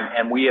time,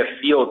 and we have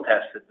field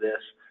tested this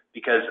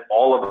because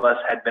all of us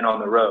had been on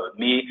the road.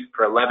 Me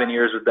for 11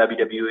 years with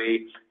WWE,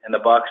 and the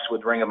Bucks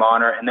with Ring of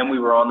Honor, and then we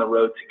were on the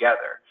road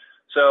together.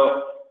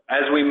 So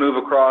as we move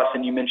across,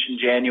 and you mentioned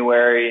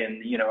January,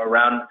 and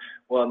around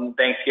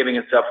Thanksgiving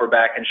and stuff, we're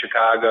back in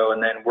Chicago,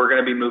 and then we're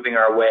going to be moving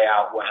our way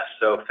out west.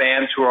 So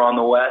fans who are on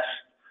the west,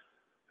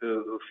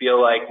 who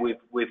feel like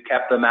we've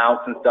kept them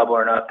out since Double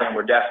or Nothing,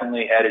 we're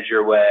definitely headed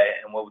your way,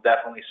 and we'll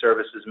definitely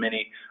service as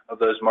many of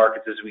those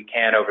markets as we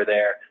can over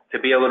there. To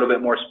be a little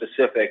bit more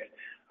specific,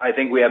 I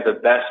think we have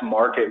the best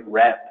market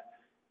rep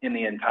in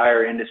the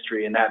entire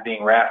industry, and that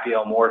being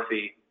Raphael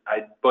Morphy.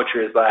 I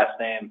butcher his last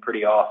name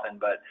pretty often,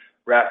 but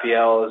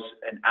Raphael is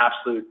an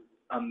absolute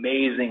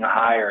amazing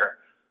hire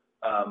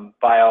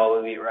by All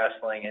Elite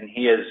Wrestling, and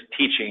he is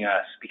teaching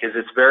us, because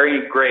it's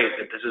very great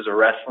that this is a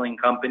wrestling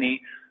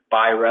company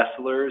by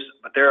wrestlers,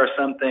 but there are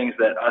some things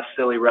that us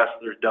silly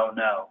wrestlers don't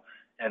know.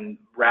 And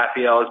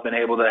Raphael has been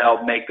able to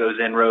help make those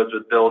inroads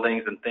with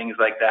buildings and things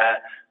like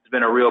that. He's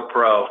been a real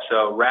pro.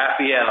 So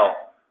Raphael,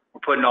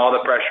 we're putting all the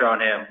pressure on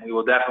him. We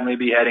will definitely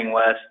be heading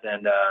west,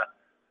 and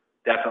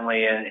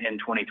definitely in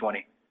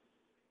 2020.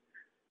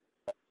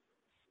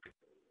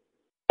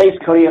 Thanks,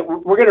 Cody.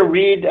 We're going to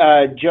read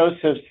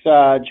Joseph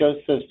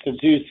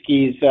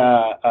Suzuki's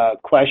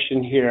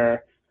question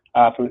here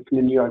from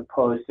the New York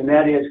Post, and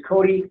that is,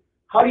 Cody,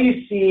 how do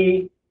you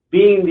see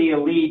being the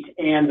Elite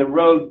and the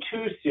Road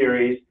 2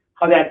 series,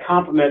 how that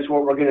complements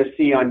what we're going to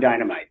see on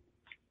Dynamite?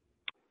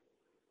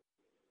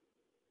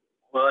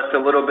 Well, it's a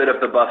little bit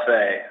of the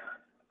buffet.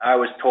 I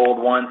was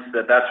told once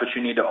that that's what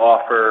you need to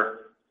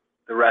offer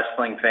the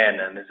wrestling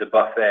fandom, is a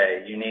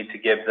buffet. You need to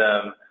give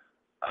them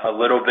a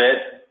little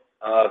bit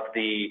of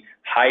the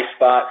high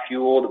spot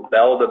fueled,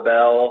 bell to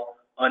bell,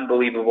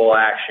 unbelievable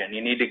action.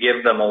 You need to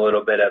give them a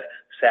little bit of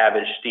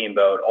Savage,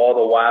 Steamboat. All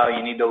the while,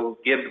 you need to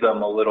give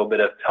them a little bit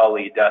of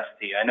Tully,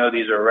 Dusty. I know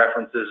these are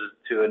references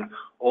to an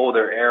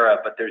older era,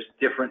 but there's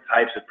different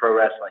types of pro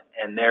wrestling,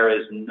 and there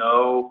is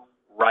no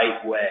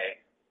right way.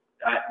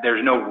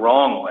 There's no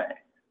wrong way.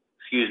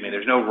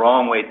 There's no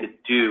wrong way to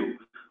do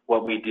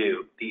what we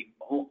do. The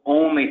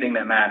only thing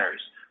that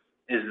matters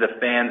is the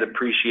fans'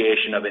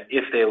 appreciation of it,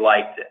 if they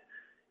liked it.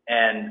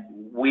 And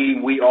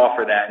we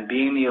offer that. And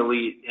being the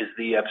Elite is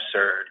the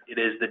absurd. It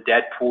is the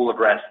Deadpool of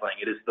wrestling.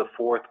 It is the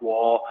fourth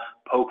wall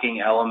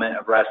poking element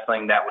of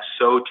wrestling that was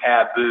so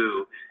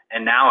taboo.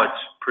 And now it's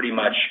pretty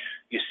much,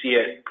 you see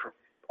it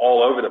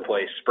all over the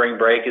place. Spring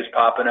Break is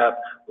popping up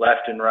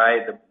left and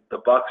right. The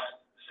Bucks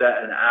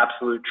set an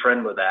absolute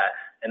trend with that.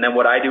 And then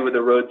what I do with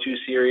the Road 2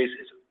 series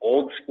is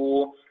old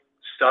school,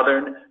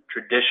 Southern,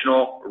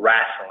 traditional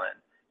wrestling.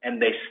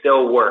 And they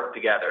still work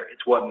together.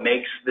 It's what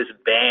makes this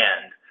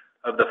band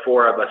of the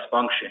four of us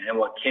function. And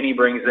what Kenny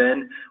brings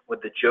in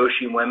with the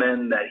Joshi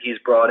women that he's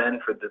brought in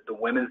for the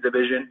women's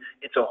division,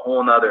 it's a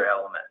whole nother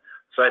element.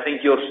 So I think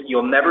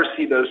you'll never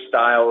see those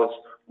styles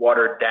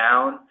watered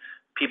down.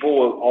 People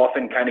will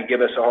often kind of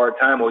give us a hard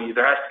time. Well,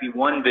 there has to be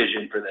one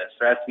vision for this.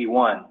 There has to be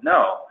one.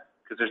 No,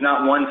 because there's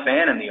not one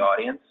fan in the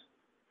audience.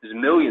 There's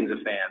millions of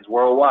fans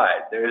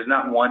worldwide. There is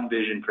not one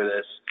vision for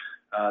this.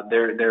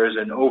 There is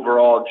an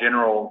overall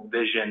general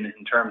vision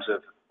in terms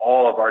of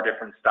all of our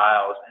different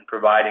styles and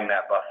providing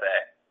that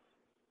buffet.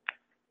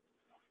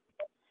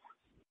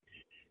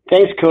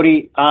 Thanks,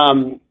 Cody.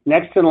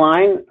 Next in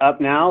line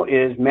up now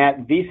is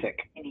Matt Visick.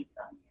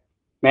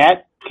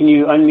 Matt, can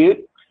you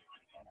unmute?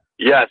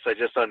 Yes, I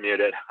just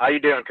unmuted. How you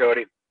doing,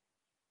 Cody?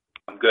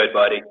 I'm good,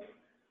 buddy.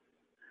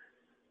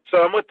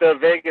 So I'm with the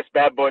Vegas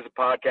Bad Boys of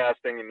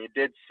Podcasting, and you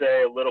did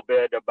say a little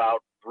bit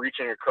about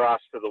reaching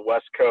across to the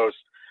West Coast.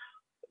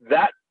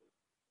 That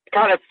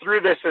kind of threw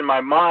this in my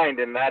mind,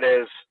 and that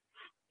is,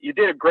 you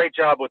did a great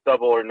job with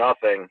Double or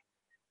Nothing,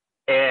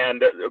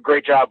 and a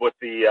great job with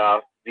the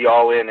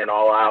All In and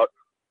All Out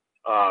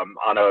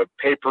on a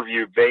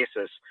pay-per-view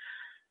basis.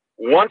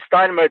 Once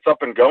Dynamite's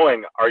up and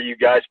going, are you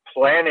guys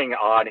planning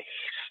on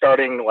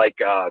starting like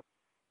a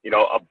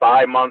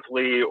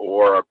bi-monthly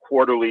or a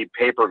quarterly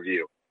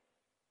pay-per-view?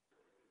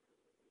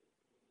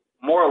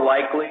 More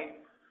likely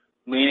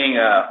leaning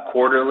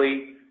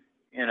quarterly,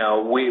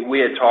 we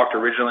had talked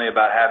originally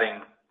about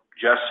having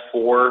just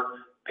 4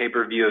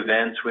 pay-per-view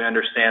events. We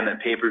understand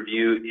that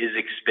pay-per-view is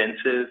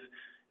expensive,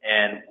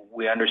 and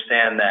we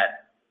understand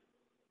that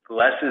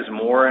less is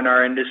more in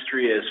our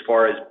industry as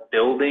far as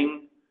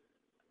building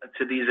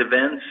to these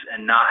events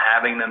and not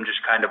having them just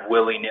kind of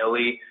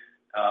willy-nilly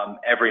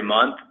every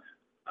month.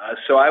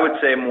 So I would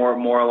say more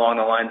along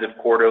the lines of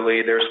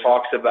quarterly. There's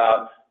talks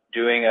about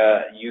doing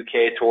a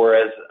UK tour,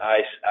 as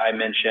I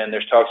mentioned.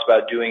 There's talks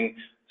about doing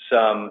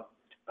some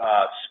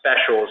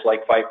specials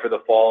like Fight for the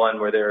Fallen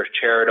where there are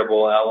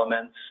charitable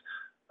elements.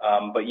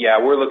 But yeah,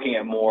 we're looking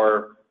at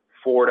more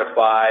 4 to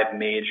 5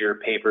 major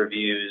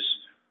pay-per-views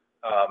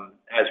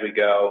as we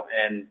go,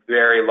 and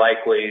very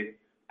likely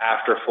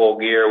after Full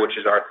Gear, which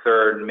is our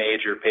 3rd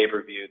major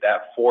pay-per-view,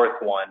 that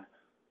 4th one,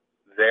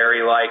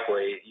 very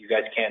likely, you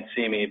guys can't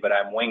see me, but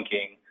I'm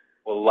winking,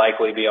 will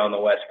likely be on the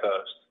West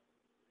Coast.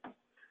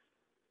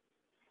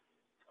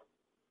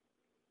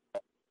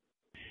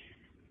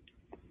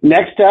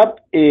 Next up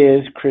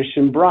is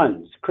Christian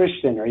Bruns.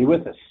 Christian, are you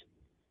with us?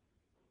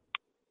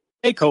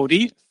 Hey,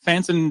 Cody.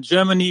 Fans in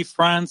Germany,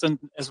 France, and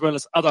as well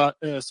as other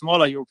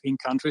smaller European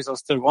countries are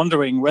still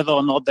wondering whether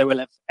or not they will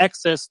have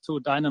access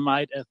to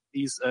Dynamite, as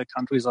these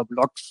countries are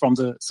blocked from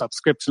the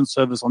subscription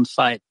service on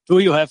Fight. Do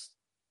you have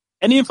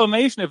any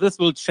information if this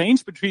will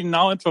change between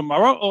now and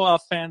tomorrow, or are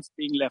fans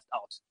being left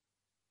out?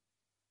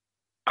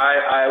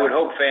 I would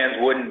hope fans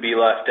wouldn't be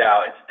left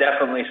out. It's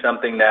definitely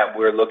something that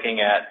we're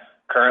looking at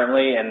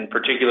currently, and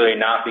particularly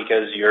not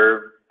because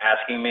you're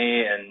asking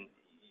me, and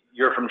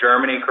you're from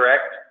Germany,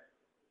 correct?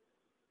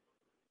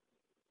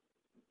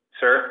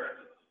 Sir?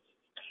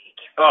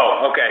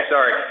 Oh, okay.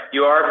 Sorry.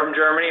 You are from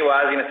Germany? Well,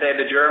 I was going to say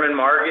the German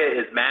market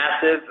is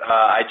massive.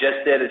 I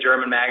just did a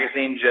German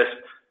magazine just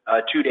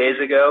 2 days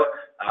ago.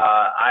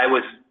 I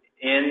was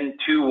in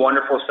 2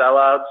 wonderful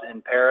sellouts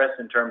in Paris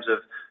in terms of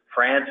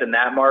France and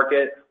that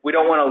market. We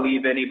don't want to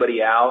leave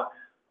anybody out.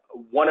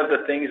 One of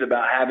the things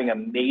about having a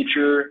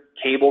major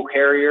cable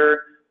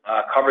carrier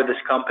cover this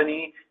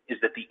company is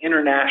that the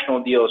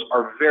international deals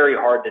are very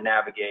hard to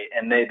navigate,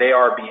 and they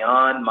are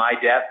beyond my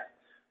depth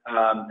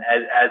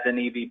as an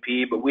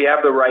EVP, but we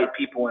have the right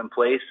people in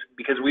place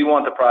because we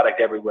want the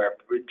product everywhere.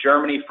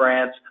 Germany,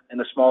 France, and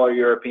the smaller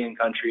European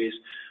countries.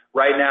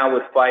 Right now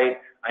with Fight,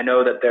 I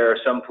know that there are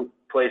some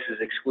places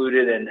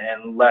excluded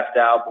and left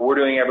out, but we're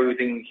doing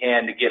everything we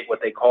can to get what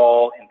they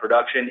call in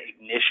production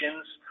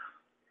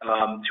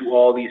ignitions to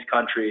all these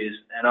countries.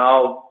 And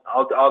I'll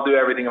do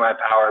everything in my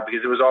power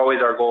because it was always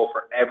our goal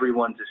for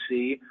everyone to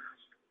see.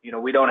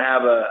 We don't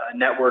have a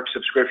network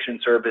subscription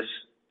service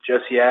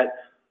just yet.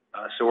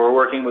 So we're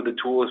working with the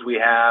tools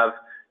we have,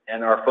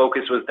 and our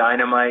focus was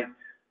Dynamite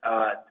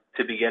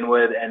to begin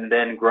with, and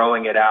then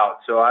growing it out.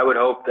 So I would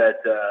hope that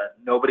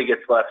nobody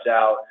gets left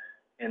out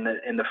in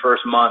the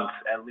first month,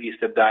 at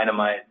least, of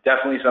Dynamite.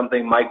 Definitely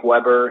something Mike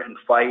Weber and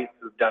Fight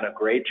who've done a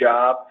great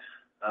job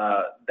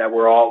that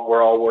we're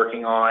all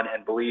working on.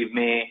 And believe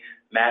me,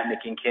 Matt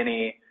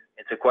McKinney,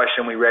 it's a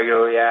question we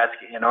regularly ask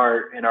in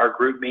our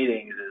group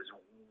meetings: is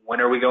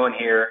when are we going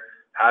here?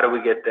 How do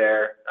we get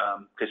there?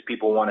 Because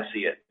people want to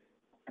see it.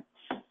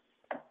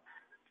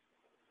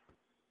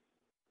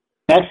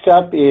 Next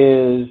up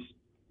is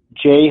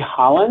Jay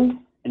Holland.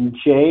 And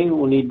Jay,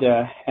 we'll need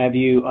to have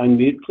you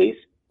unmute, please.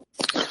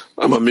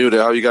 I'm unmuted.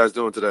 How are you guys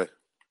doing today?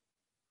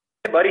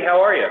 Hey, buddy.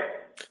 How are you?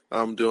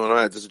 I'm doing all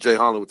right. This is Jay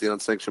Holland with the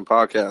Unsanctioned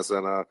Podcast,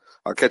 and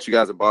I'll catch you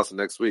guys in Boston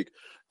next week.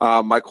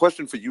 My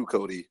question for you,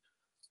 Cody,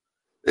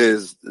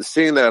 is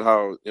seeing that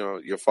how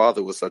your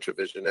father was such a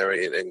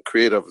visionary and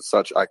creator of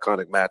such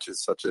iconic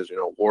matches, such as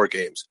War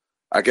Games.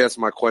 I guess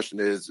my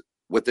question is,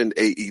 within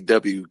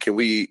AEW, can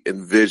we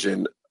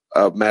envision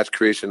a match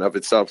creation of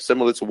itself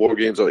similar to War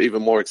Games or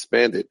even more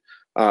expanded,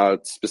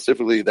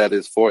 specifically that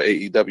is for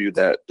AEW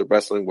that the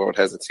wrestling world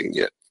hasn't seen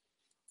yet?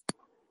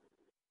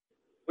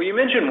 Well, you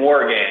mentioned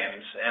War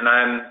Games, and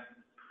I'm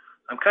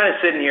kind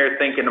of sitting here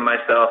thinking to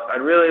myself,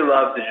 I'd really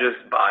love to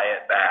just buy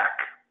it back.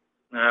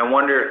 And I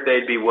wonder if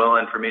they'd be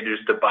willing for me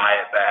just to buy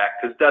it back,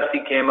 because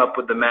Dusty came up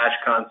with the match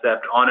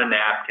concept on a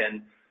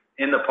napkin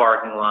in the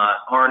parking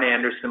lot. Arn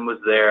Anderson was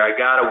there. I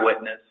got a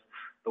witness.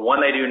 The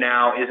one they do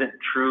now isn't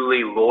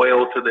truly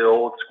loyal to the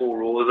old school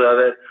rules of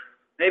it.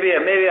 Maybe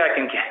I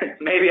can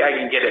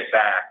get it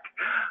back.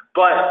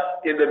 But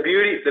in the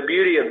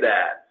beauty of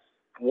that,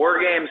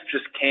 War Games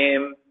just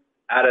came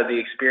out of the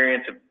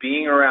experience of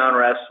being around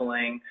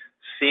wrestling,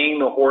 seeing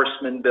the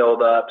horsemen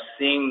build up,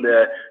 seeing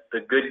the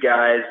good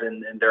guys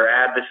and their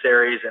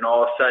adversaries, and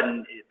all of a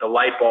sudden the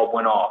light bulb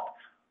went off.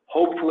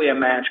 Hopefully a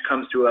match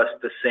comes to us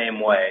the same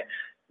way.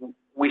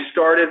 We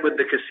started with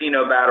the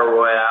Casino Battle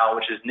Royale,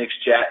 which is Nick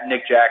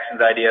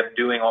Jackson's idea of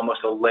doing almost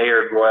a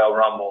layered Royal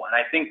Rumble. And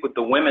I think with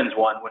the women's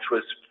one, which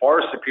was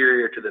far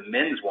superior to the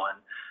men's one,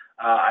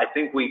 I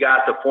think we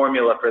got the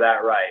formula for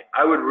that right.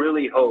 I would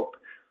really hope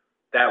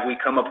that we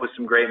come up with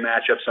some great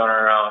matchups on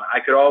our own. I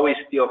could always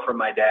steal from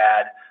my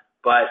dad,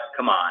 but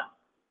come on.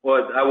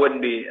 Well, I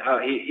wouldn't be.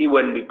 He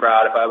wouldn't be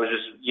proud if I was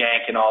just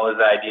yanking all his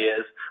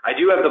ideas. I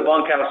do have the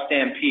Bunkhouse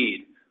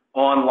Stampede,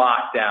 on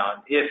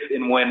lockdown if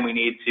and when we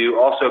need to.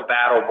 Also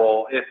Battle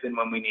Bowl if and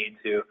when we need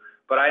to.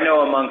 But I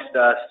know amongst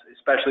us,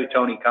 especially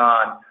Tony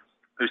Khan,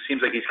 who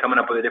seems like he's coming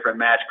up with a different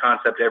match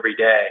concept every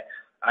day,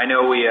 I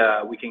know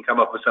we can come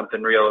up with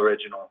something real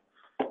original.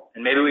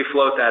 And maybe we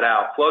float that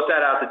out. Float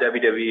that out to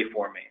WWE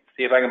for me.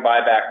 See if I can buy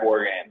back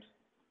War Games.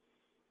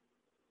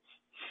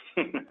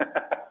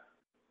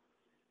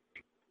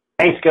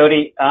 Thanks,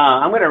 Cody.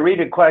 I'm going to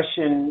read a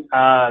question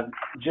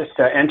just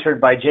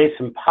entered by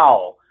Jason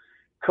Powell.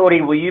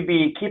 Cody, will you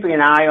be keeping an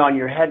eye on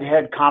your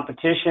head-to-head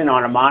competition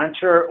on a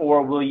monitor,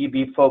 or will you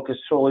be focused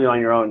solely on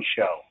your own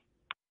show?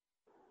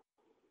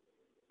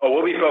 Oh,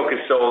 we'll be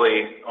focused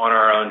solely on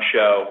our own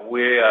show.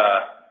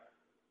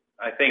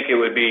 I think it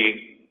would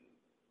be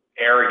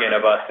arrogant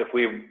of us if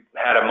we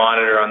had a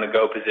monitor on the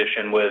go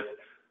position with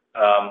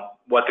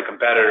what the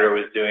competitor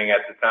was doing at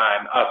the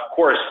time. Of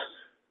course,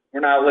 we're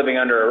not living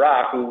under a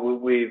rock.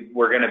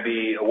 We're going to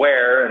be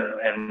aware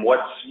and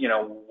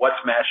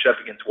what's matched up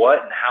against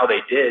what and how they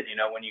did,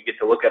 when you get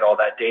to look at all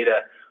that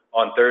data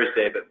on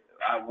Thursday. But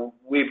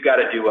we've got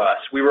to do us.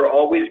 We were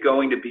always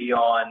going to be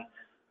on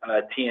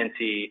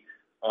TNT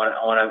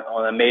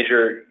on a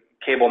major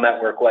cable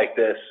network like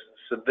this.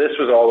 So this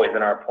was always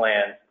in our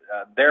plans.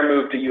 Their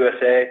move to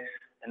USA,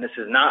 and this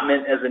is not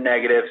meant as a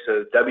negative,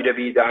 so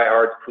WWE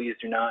diehards, please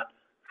do not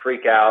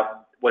freak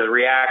out, was a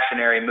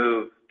reactionary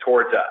move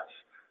towards us.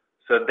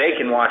 So they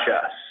can watch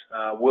us.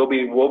 We'll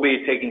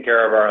be taking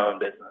care of our own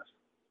business.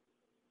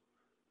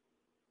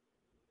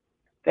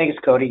 Thanks,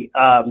 Cody.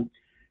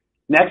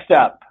 Next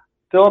up,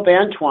 Philip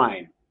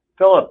Antwine.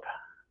 Philip,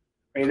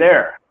 are you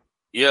there?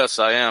 Yes,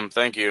 I am.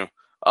 Thank you.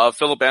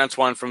 Philip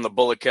Antwine from the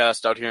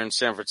Bulletcast out here in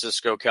San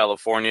Francisco,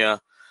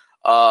 California.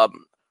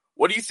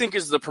 What do you think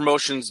is the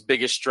promotion's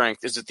biggest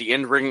strength? Is it the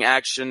in-ring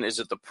action? Is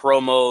it the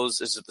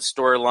promos? Is it the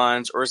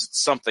storylines? Or is it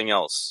something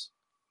else?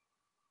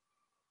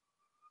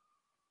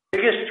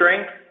 Biggest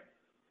strength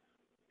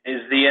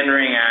is the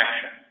in-ring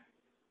action,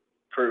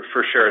 for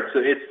sure.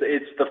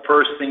 It's the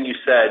first thing you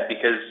said,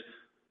 because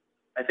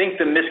I think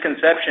the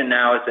misconception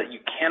now is that you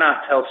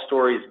cannot tell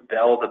stories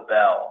bell to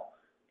bell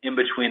in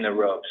between the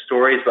ropes.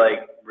 Stories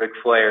like Ric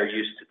Flair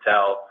used to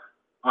tell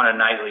on a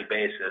nightly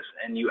basis,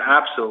 and you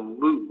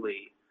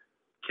absolutely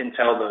can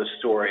tell those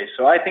stories.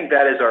 So I think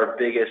that is our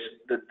biggest,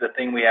 the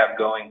thing we have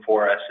going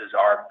for us is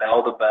our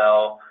bell to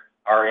bell,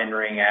 our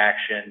in-ring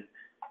action.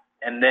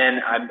 And then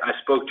I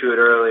spoke to it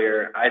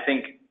earlier. I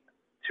think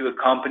to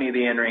accompany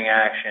the in-ring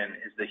action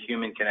is the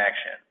human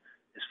connection,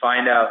 is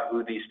find out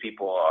who these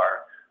people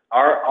are.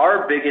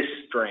 Our biggest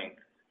strength,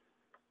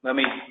 let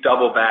me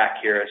double back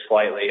here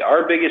slightly.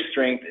 Our biggest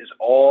strength is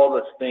all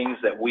the things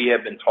that we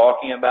have been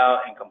talking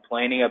about and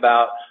complaining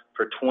about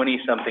for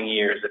 20-something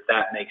years, if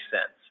that makes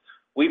sense.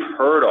 We've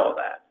heard all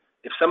that.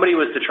 If somebody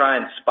was to try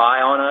and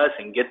spy on us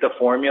and get the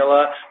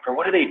formula for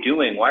what are they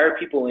doing? Why are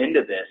people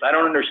into this? I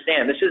don't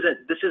understand. This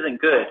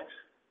isn't good.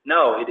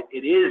 No,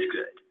 it is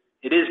good.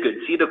 It is good.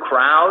 See the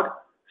crowd,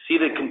 see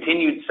the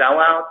continued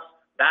sellouts.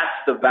 That's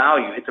the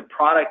value. It's a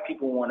product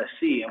people want to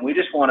see, and we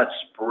just want to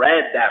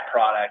spread that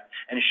product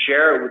and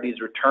share it with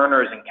these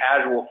returners and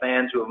casual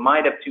fans who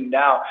might have tuned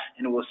out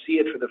and will see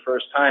it for the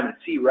first time and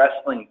see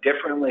wrestling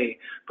differently,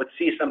 but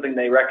see something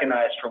they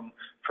recognize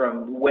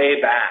from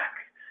way back,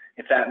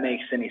 if that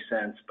makes any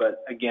sense.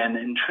 But again,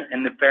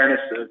 in the fairness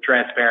of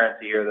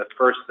transparency here, the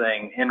first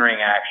thing, in-ring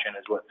action,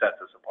 is what sets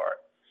us apart.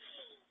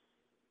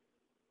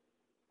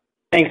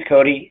 Thanks,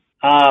 Cody.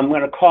 I'm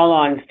going to call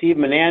on Steve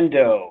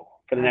Menando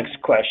for the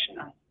next question.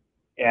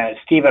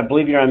 Steve, I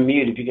believe you're on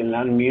mute. If you can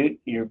unmute,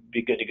 you'll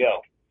be good to go.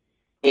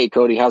 Hey,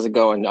 Cody, how's it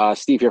going?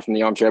 Steve here from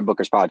the Armchair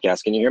Bookers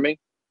podcast. Can you hear me?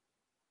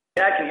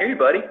 Yeah, I can hear you,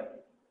 buddy.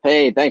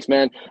 Hey, thanks,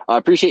 man. I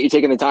appreciate you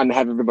taking the time to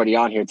have everybody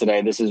on here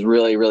today. This is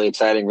really, really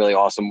exciting, really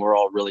awesome. We're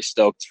all really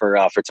stoked for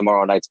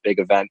tomorrow night's big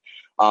event.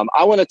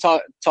 I want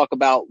to talk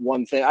about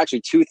one thing,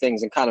 actually two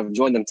things, and kind of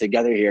join them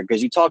together here,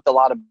 because you talked a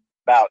lot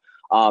about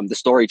the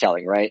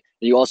storytelling, right?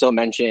 You also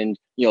mentioned,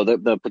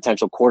 the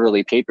potential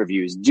quarterly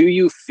pay-per-views. Do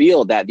you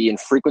feel that the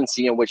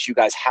infrequency in which you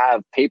guys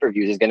have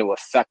pay-per-views is going to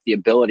affect the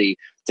ability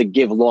to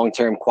give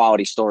long-term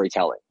quality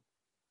storytelling?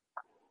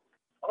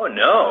 Oh,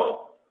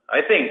 no.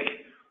 I think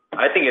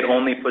it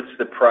only puts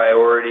the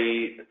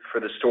priority for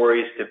the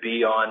stories to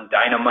be on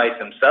Dynamite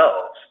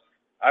themselves.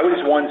 I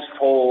was once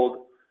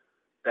told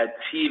that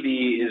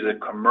TV is a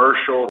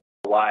commercial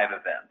live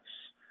events.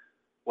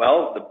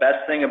 Well, the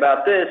best thing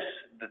about this,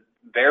 the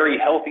very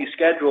healthy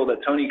schedule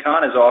that Tony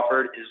Khan has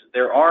offered, is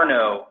there are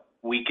no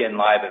weekend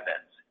live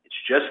events. It's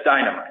just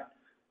Dynamite.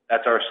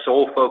 That's our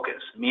sole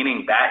focus,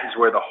 meaning that is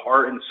where the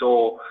heart and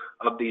soul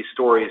of these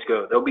stories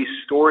go. There'll be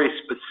stories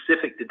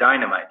specific to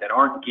Dynamite that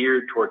aren't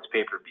geared towards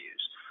pay-per-views.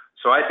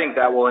 So I think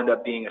that will end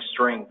up being a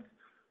strength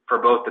for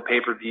both the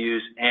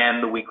pay-per-views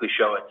and the weekly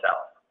show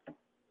itself.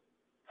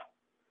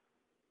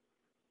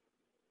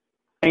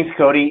 Thanks,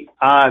 Cody.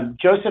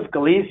 Joseph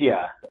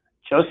Galizia.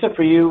 Joseph,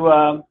 are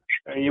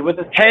you with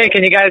us? Hey,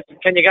 can you guys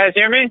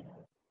hear me?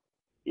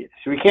 Yes,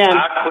 we can.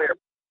 Clear.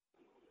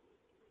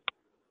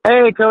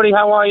 Hey, Cody,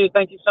 how are you?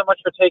 Thank you so much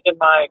for taking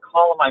my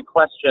call and my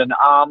question.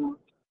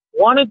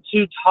 wanted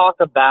to talk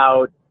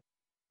about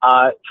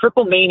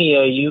Triple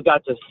Mania. You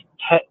got to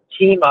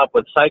team up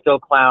with Psycho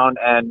Clown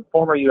and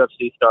former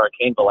UFC star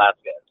Cain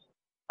Velasquez.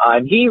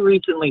 And he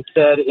recently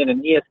said in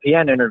an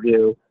ESPN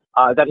interview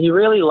that he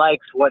really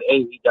likes what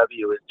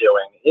AEW is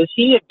doing. Is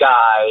he a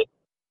guy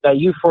that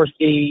you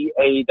foresee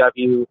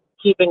AEW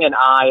keeping an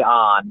eye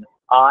on?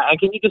 And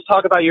can you just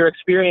talk about your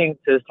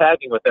experiences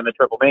tagging with him at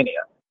Triple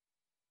Mania?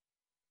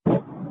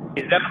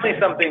 He's definitely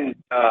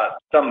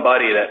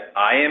somebody that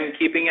I am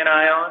keeping an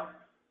eye on.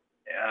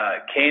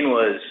 Cain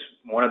was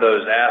one of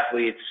those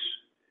athletes.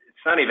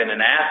 It's not even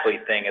an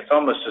athlete thing. It's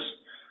almost just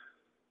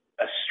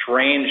a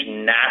strange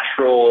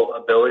natural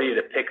ability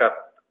to pick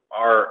up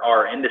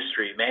our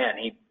industry. Man,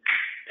 he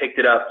picked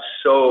it up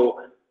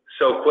so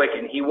quick,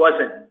 and he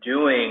wasn't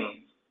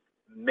doing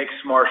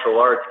mixed martial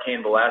arts,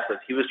 Cain Velasquez.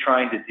 He was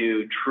trying to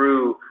do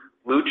true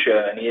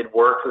lucha, and he had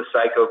worked with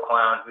Psycho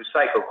Clown, who's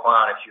Psycho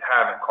Clown, if you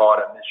haven't caught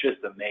him, it's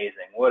just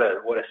amazing. What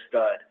a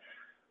stud.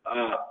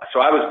 So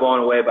I was blown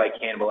away by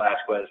Cain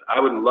Velasquez. I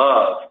would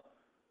love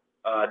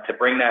to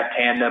bring that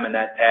tandem and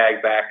that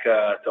tag back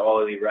to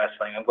All Elite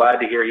Wrestling. I'm glad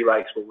to hear he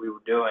likes what we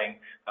were doing.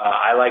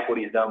 I like what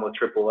he's done with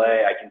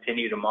AAA. I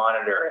continue to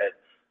monitor it.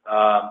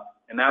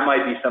 And that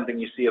might be something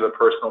you see of a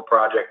personal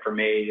project for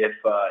me if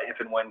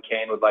and when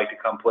Cain would like to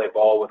come play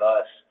ball with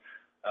us.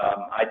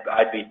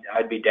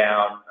 I'd be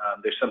down.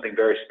 There's something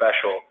very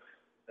special.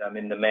 I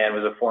mean, the man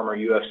was a former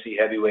UFC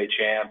heavyweight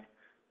champ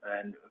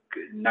and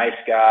nice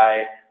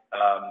guy.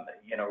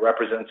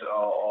 Represents a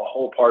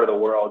whole part of the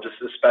world.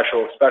 Just a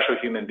special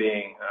human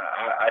being.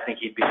 I think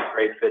he'd be a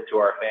great fit to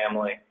our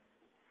family.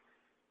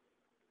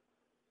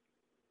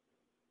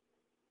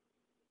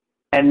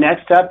 And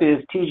next up is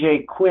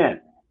TJ Quinn.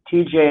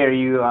 TJ, are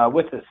you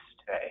with us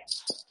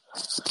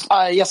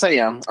today? Yes, I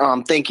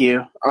am. Thank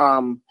you.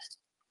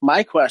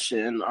 My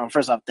question,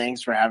 first off,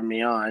 thanks for having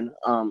me on,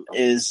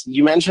 is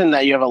you mentioned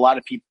that you have a lot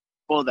of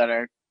people that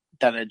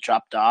had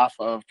dropped off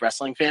of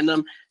wrestling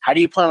fandom. How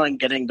do you plan on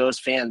getting those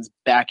fans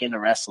back into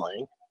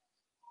wrestling?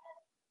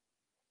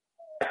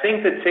 I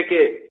think the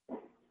ticket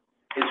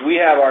is we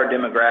have our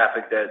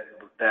demographic that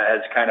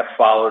has kind of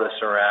followed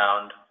us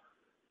around,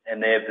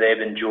 and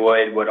they've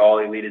enjoyed what All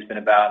Elite has been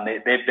about, and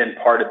they've been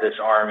part of this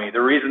army.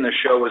 The reason the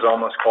show was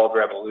almost called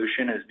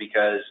Revolution is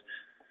because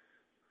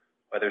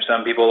whether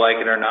some people like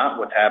it or not,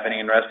 what's happening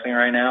in wrestling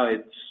right now,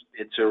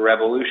 it's a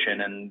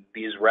revolution, and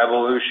these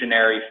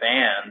revolutionary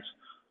fans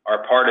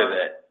are part of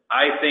it.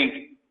 I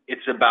think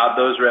it's about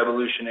those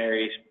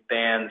revolutionary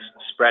fans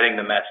spreading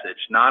the message,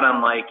 not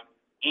unlike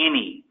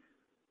any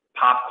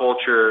pop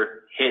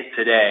culture hit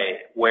today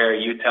where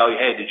you tell,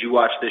 hey, did you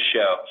watch this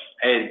show?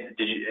 Hey,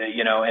 did you,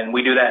 and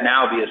we do that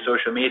now via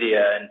social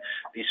media and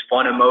these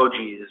fun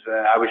emojis.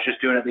 I was just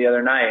doing it the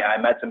other night.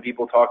 I met some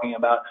people talking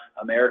about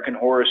American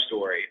Horror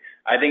Story.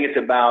 I think it's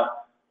about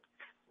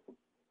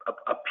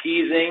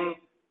appeasing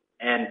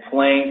and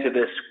playing to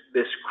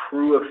this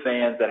crew of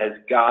fans that has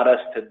got us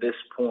to this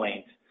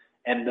point,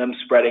 and them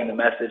spreading the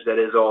message that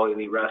is All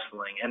Elite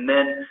Wrestling. And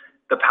then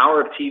the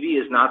power of TV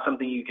is not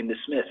something you can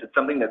dismiss. It's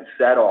something that's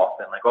said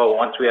often, like, oh,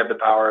 once we have the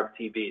power of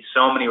TV,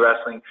 so many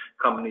wrestling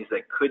companies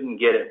that couldn't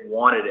get it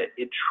wanted it.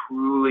 It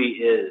truly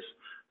is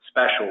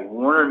special.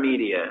 Warner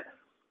Media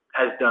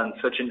has done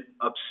such an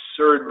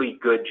absurdly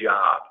good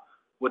job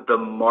with the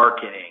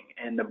marketing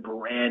and the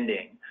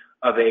branding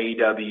of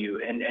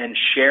AEW and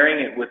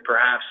sharing it with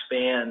perhaps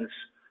fans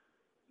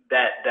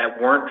that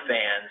weren't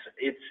fans.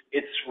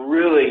 It's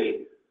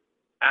really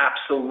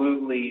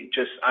absolutely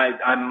just,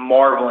 I'm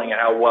marveling at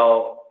how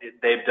well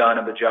they've done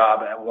of a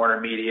job at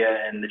Warner Media,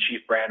 and the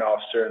chief brand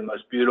officer and the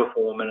most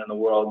beautiful woman in the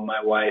world,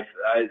 my wife.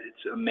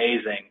 It's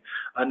amazing.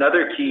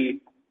 Another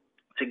key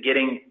to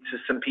getting to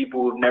some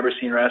people who've never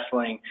seen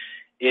wrestling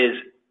is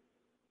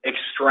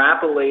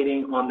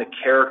extrapolating on the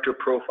character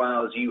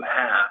profiles you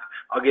have.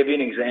 I'll give you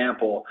an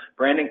example.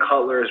 Brandon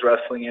Cutler is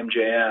wrestling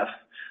MJF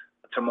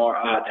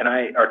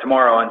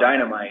tomorrow on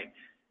Dynamite,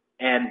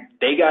 and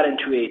they got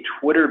into a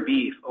Twitter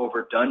beef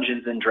over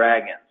Dungeons and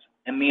Dragons.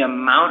 And the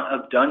amount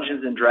of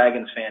Dungeons and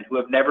Dragons fans who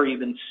have never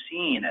even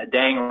seen a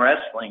dang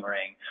wrestling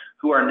ring,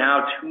 who are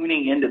now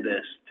tuning into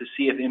this to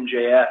see if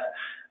MJF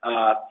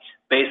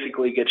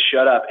basically gets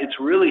shut up. It's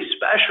really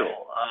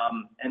special,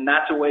 and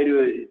that's a way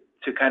to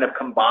kind of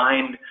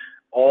combine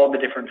all the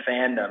different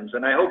fandoms.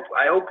 And I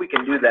hope we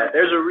can do that.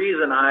 There's a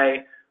reason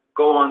I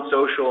go on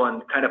social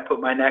and kind of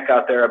put my neck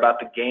out there about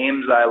the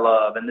games I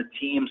love and the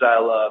teams I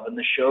love and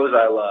the shows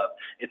I love.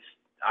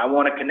 I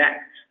want to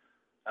connect.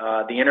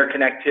 The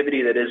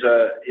interconnectivity that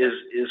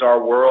is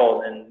our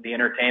world and the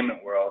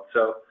entertainment world.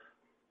 So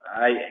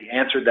I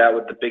answered that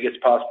with the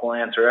biggest possible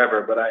answer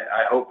ever, but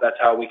I hope that's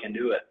how we can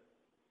do it.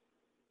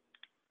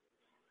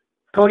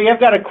 Cody, I've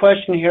got a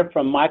question here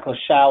from Michael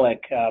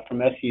Shalik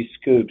from SU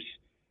Scoops.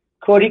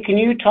 Cody, can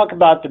you talk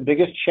about the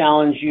biggest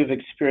challenge you've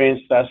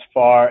experienced thus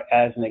far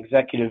as an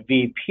executive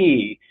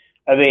VP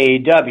of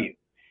AEW?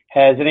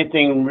 Has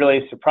anything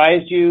really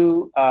surprised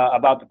you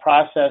about the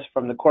process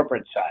from the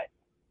corporate side?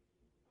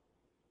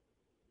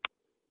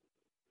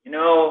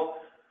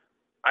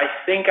 I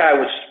think I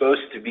was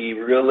supposed to be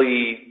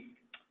really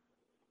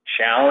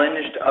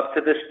challenged up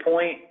to this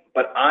point,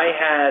 but I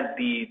had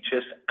the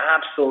just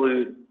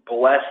absolute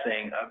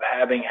blessing of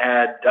having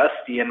had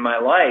Dusty in my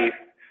life,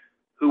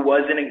 who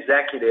was an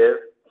executive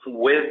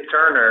with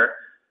Turner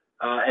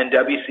and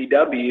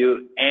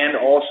WCW, and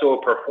also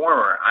a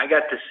performer. I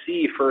got to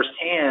see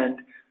firsthand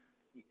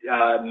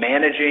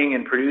managing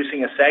and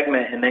producing a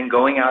segment and then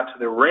going out to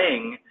the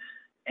ring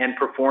and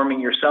performing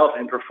yourself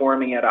and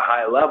performing at a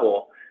high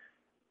level.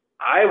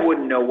 I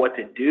wouldn't know what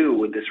to do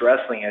with this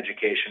wrestling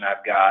education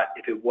I've got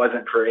if it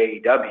wasn't for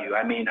AEW.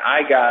 I mean,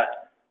 I got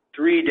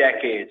 3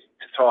 decades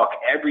to talk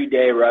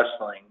everyday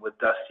wrestling with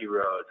Dusty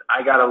Rhodes.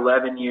 I got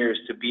 11 years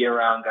to be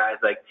around guys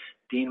like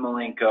Dean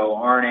Malenko,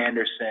 Arn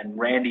Anderson,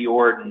 Randy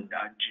Orton,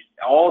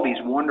 all these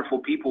wonderful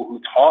people who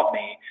taught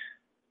me.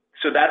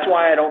 So that's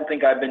why I don't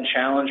think I've been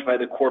challenged by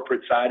the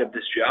corporate side of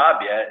this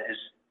job yet.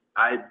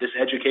 This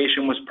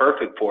education was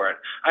perfect for it.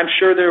 I'm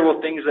sure there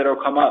will things that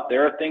will come up.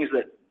 There are things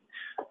that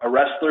a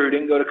wrestler who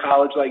didn't go to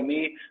college like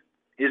me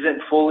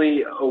isn't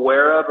fully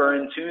aware of or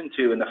in tune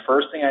to. And the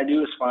first thing I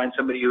do is find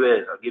somebody who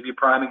is. I'll give you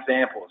prime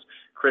examples.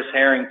 Chris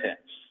Harrington,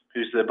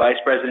 who's the vice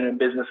president of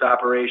business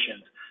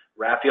operations.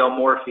 Raphael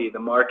Morphy, the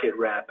market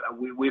rep.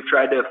 We've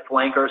tried to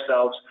flank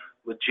ourselves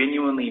with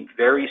genuinely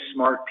very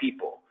smart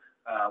people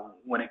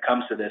when it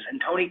comes to this.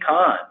 And Tony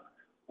Khan,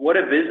 what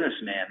a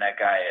businessman that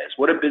guy is.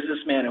 What a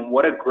businessman and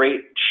what a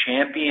great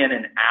champion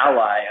and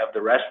ally of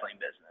the wrestling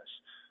business.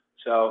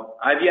 So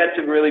I've yet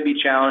to really be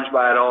challenged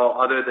by it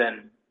all, other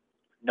than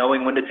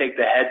knowing when to take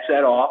the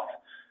headset off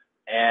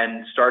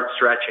and start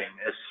stretching.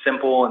 As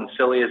simple and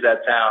silly as that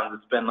sounds,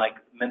 it's been like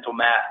mental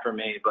math for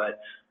me, but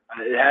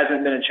it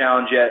hasn't been a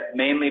challenge yet,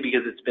 mainly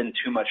because it's been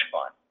too much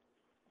fun.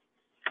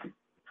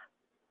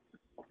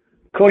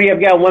 Cody,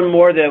 I've got one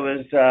more that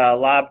was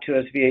lobbed to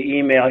us via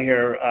email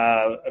here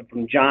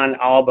from John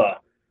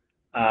Alba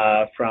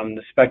from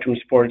the Spectrum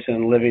Sports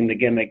and Living the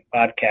Gimmick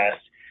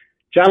podcast.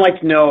 John would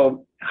like to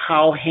know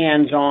how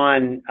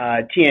hands-on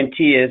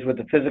TNT is with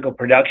the physical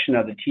production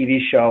of the TV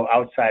show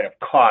outside of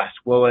cost.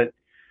 Will it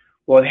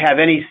have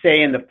any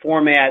say in the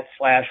format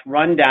 /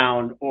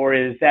 rundown, or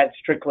is that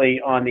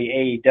strictly on the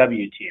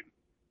AEW team?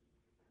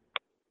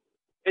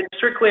 It's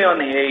strictly on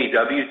the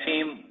AEW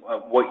team.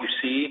 What you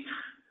see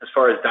as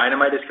far as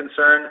Dynamite is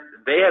concerned,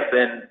 they have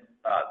been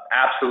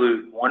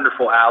absolute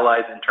wonderful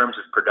allies in terms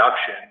of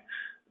production.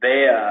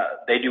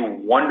 They do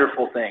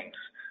wonderful things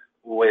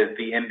with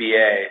the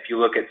NBA. If you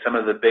look at some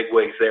of the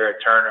bigwigs there at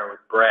Turner,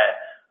 with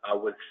Brett,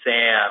 with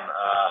Sam,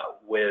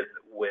 with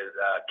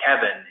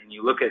Kevin, and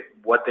you look at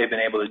what they've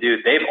been able to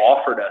do, they've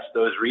offered us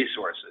those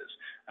resources.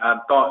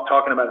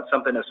 Talking about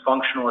something as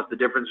functional as the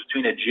difference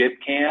between a jib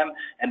cam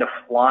and a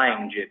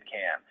flying jib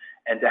cam.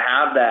 And to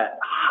have that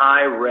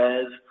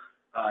high-res,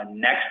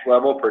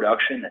 next-level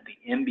production that the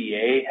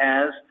NBA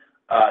has,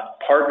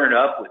 partnered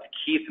up with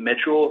Keith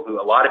Mitchell,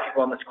 who a lot of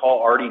people on this call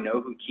already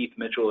know who Keith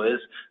Mitchell is,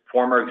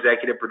 former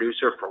executive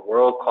producer for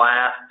World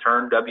Class,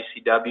 turned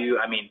WCW.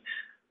 I mean,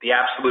 the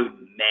absolute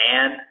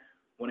man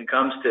when it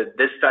comes to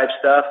this type of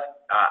stuff.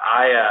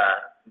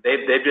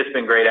 They've just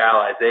been great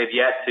allies. They've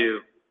yet to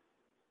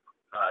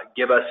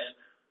give us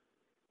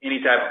any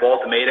type of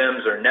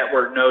ultimatums or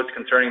network notes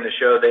concerning the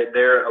show.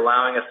 They're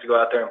allowing us to go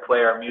out there and play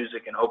our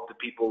music and hope that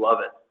people love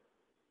it.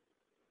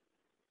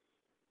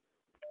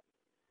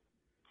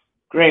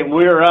 Great.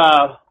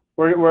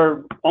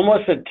 We're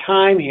almost at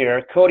time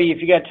here. Cody,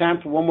 if you got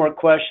time for one more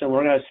question,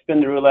 we're going to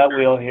spin the roulette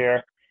wheel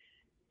here.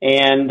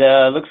 And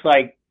looks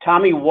like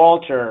Tommy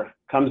Walter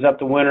comes up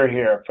the winner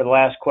here for the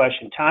last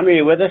question. Tommy, are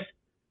you with us?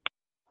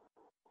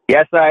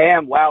 Yes, I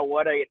am. Wow,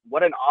 what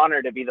an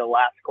honor to be the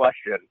last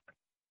question.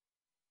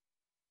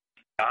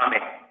 Tommy.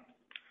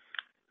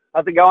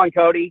 How's it going,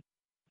 Cody?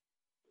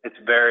 It's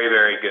very,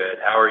 very good.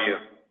 How are you?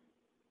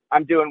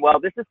 I'm doing well.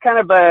 This is kind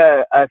of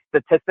a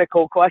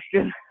statistical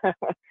question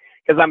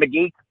because I'm a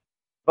geek.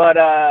 But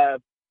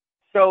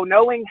so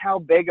knowing how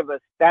big of a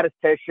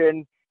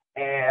statistician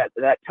and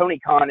that Tony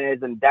Khan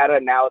is and data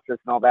analysis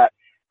and all that,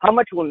 how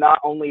much will not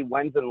only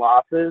wins and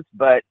losses,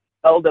 but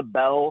bell to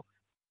bell,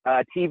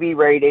 TV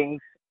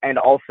ratings, and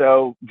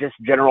also just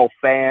general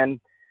fan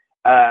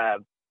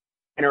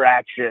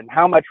interaction,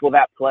 how much will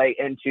that play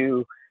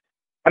into,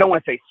 I don't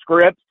want to say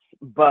scripts,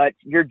 but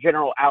your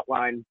general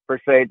outline for,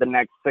 say, the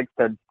next 6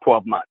 to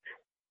 12 months?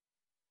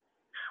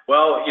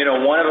 Well,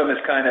 one of them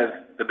is kind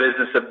of the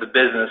business of the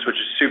business, which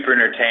is super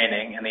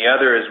entertaining, and the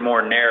other is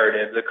more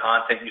narrative, the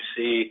content you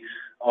see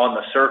on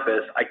the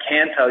surface. I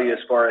can tell you, as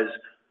far as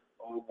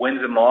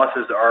wins and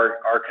losses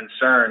are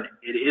concerned,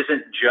 it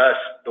isn't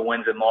just the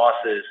wins and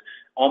losses.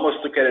 Almost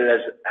look at it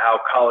as how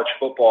college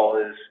football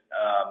is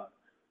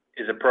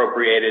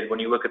appropriated when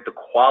you look at the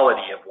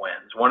quality of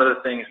wins. One of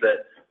the things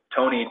that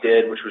Tony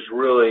did, which was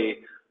really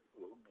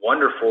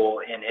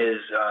wonderful in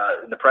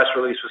the press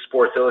release with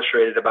Sports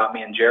Illustrated about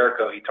me and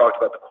Jericho, he talked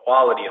about the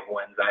quality of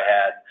wins I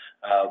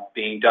had,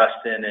 being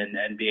Dustin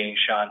and being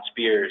Sean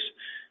Spears,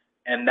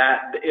 and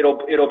that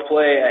it'll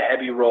play a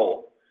heavy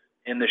role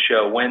in the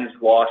show. Wins,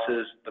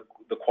 losses,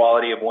 the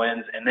quality of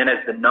wins, and then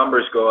as the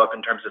numbers go up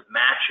in terms of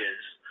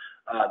matches,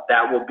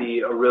 that will be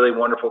a really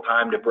wonderful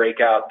time to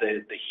break out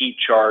the heat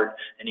chart,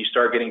 and you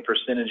start getting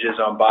percentages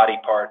on body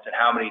parts and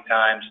how many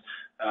times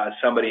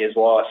somebody has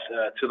lost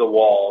to the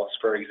walls,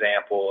 for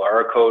example,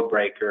 or a code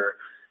breaker.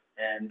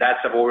 And that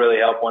stuff will really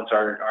help once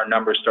our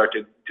numbers start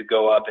to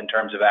go up in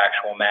terms of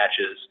actual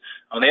matches.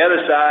 On the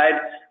other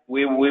side,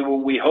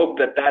 we hope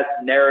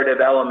that narrative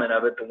element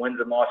of it, the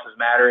wins and losses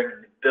mattering,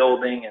 and the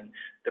building and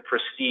the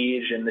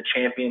prestige and the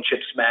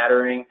championships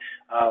mattering,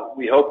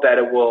 we hope that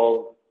it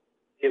will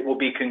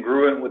be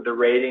congruent with the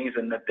ratings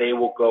and that they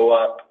will go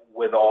up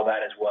with all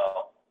that as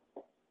well.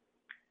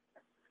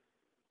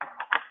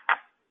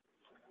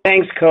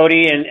 Thanks,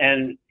 Cody.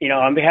 And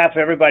on behalf of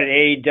everybody at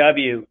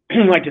AEW,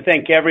 I'd like to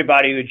thank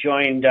everybody who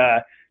joined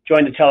the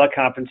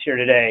teleconference here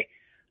today.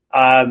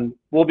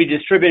 We'll be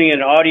distributing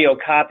an audio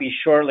copy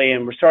shortly,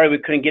 and we're sorry we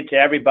couldn't get to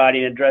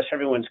everybody and address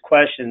everyone's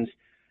questions,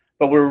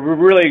 but we're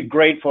really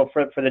grateful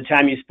for the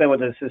time you spent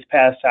with us this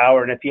past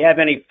hour. And if you have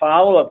any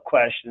follow-up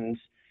questions,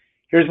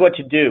 here's what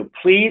to do.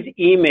 Please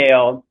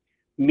email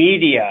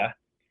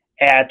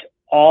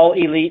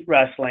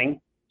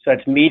media@allelitewrestling. So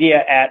that's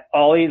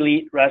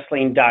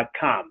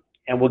media@allelitewrestling.com,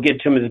 and we'll get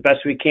to them as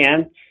best we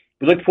can.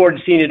 We look forward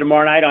to seeing you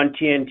tomorrow night on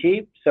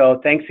TNT. So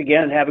thanks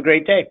again, and have a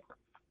great day.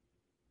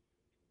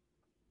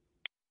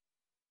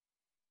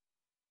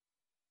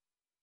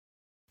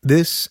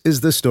 This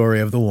is the story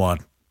of the one.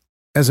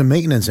 As a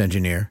maintenance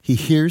engineer, he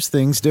hears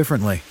things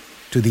differently.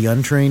 To the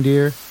untrained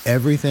ear,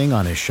 everything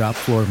on his shop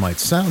floor might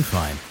sound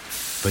fine,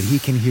 but he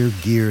can hear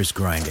gears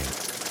grinding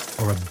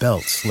or a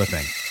belt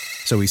slipping.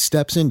 So he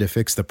steps in to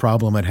fix the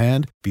problem at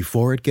hand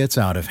before it gets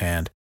out of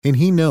hand. And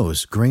he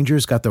knows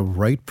Grainger's got the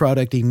right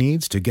product he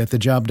needs to get the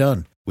job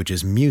done, which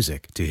is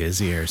music to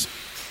his ears.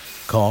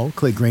 Call,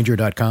 click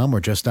Grainger.com,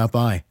 or just stop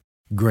by.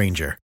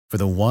 Grainger, for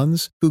the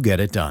ones who get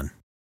it done.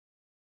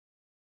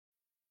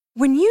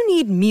 When you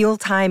need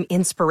mealtime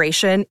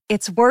inspiration,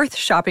 it's worth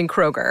shopping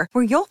Kroger,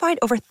 where you'll find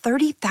over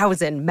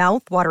 30,000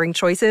 mouth-watering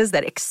choices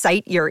that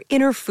excite your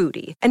inner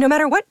foodie. And no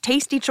matter what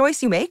tasty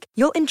choice you make,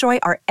 you'll enjoy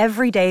our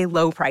everyday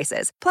low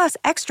prices, plus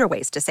extra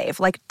ways to save,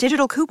 like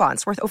digital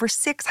coupons worth over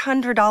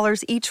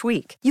 $600 each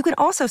week. You can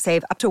also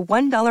save up to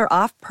 $1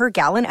 off per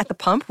gallon at the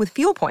pump with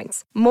fuel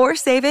points. More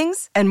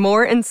savings and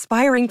more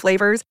inspiring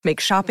flavors make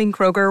shopping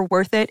Kroger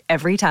worth it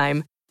every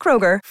time.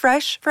 Kroger,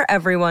 fresh for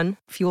everyone.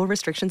 Fuel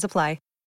restrictions apply.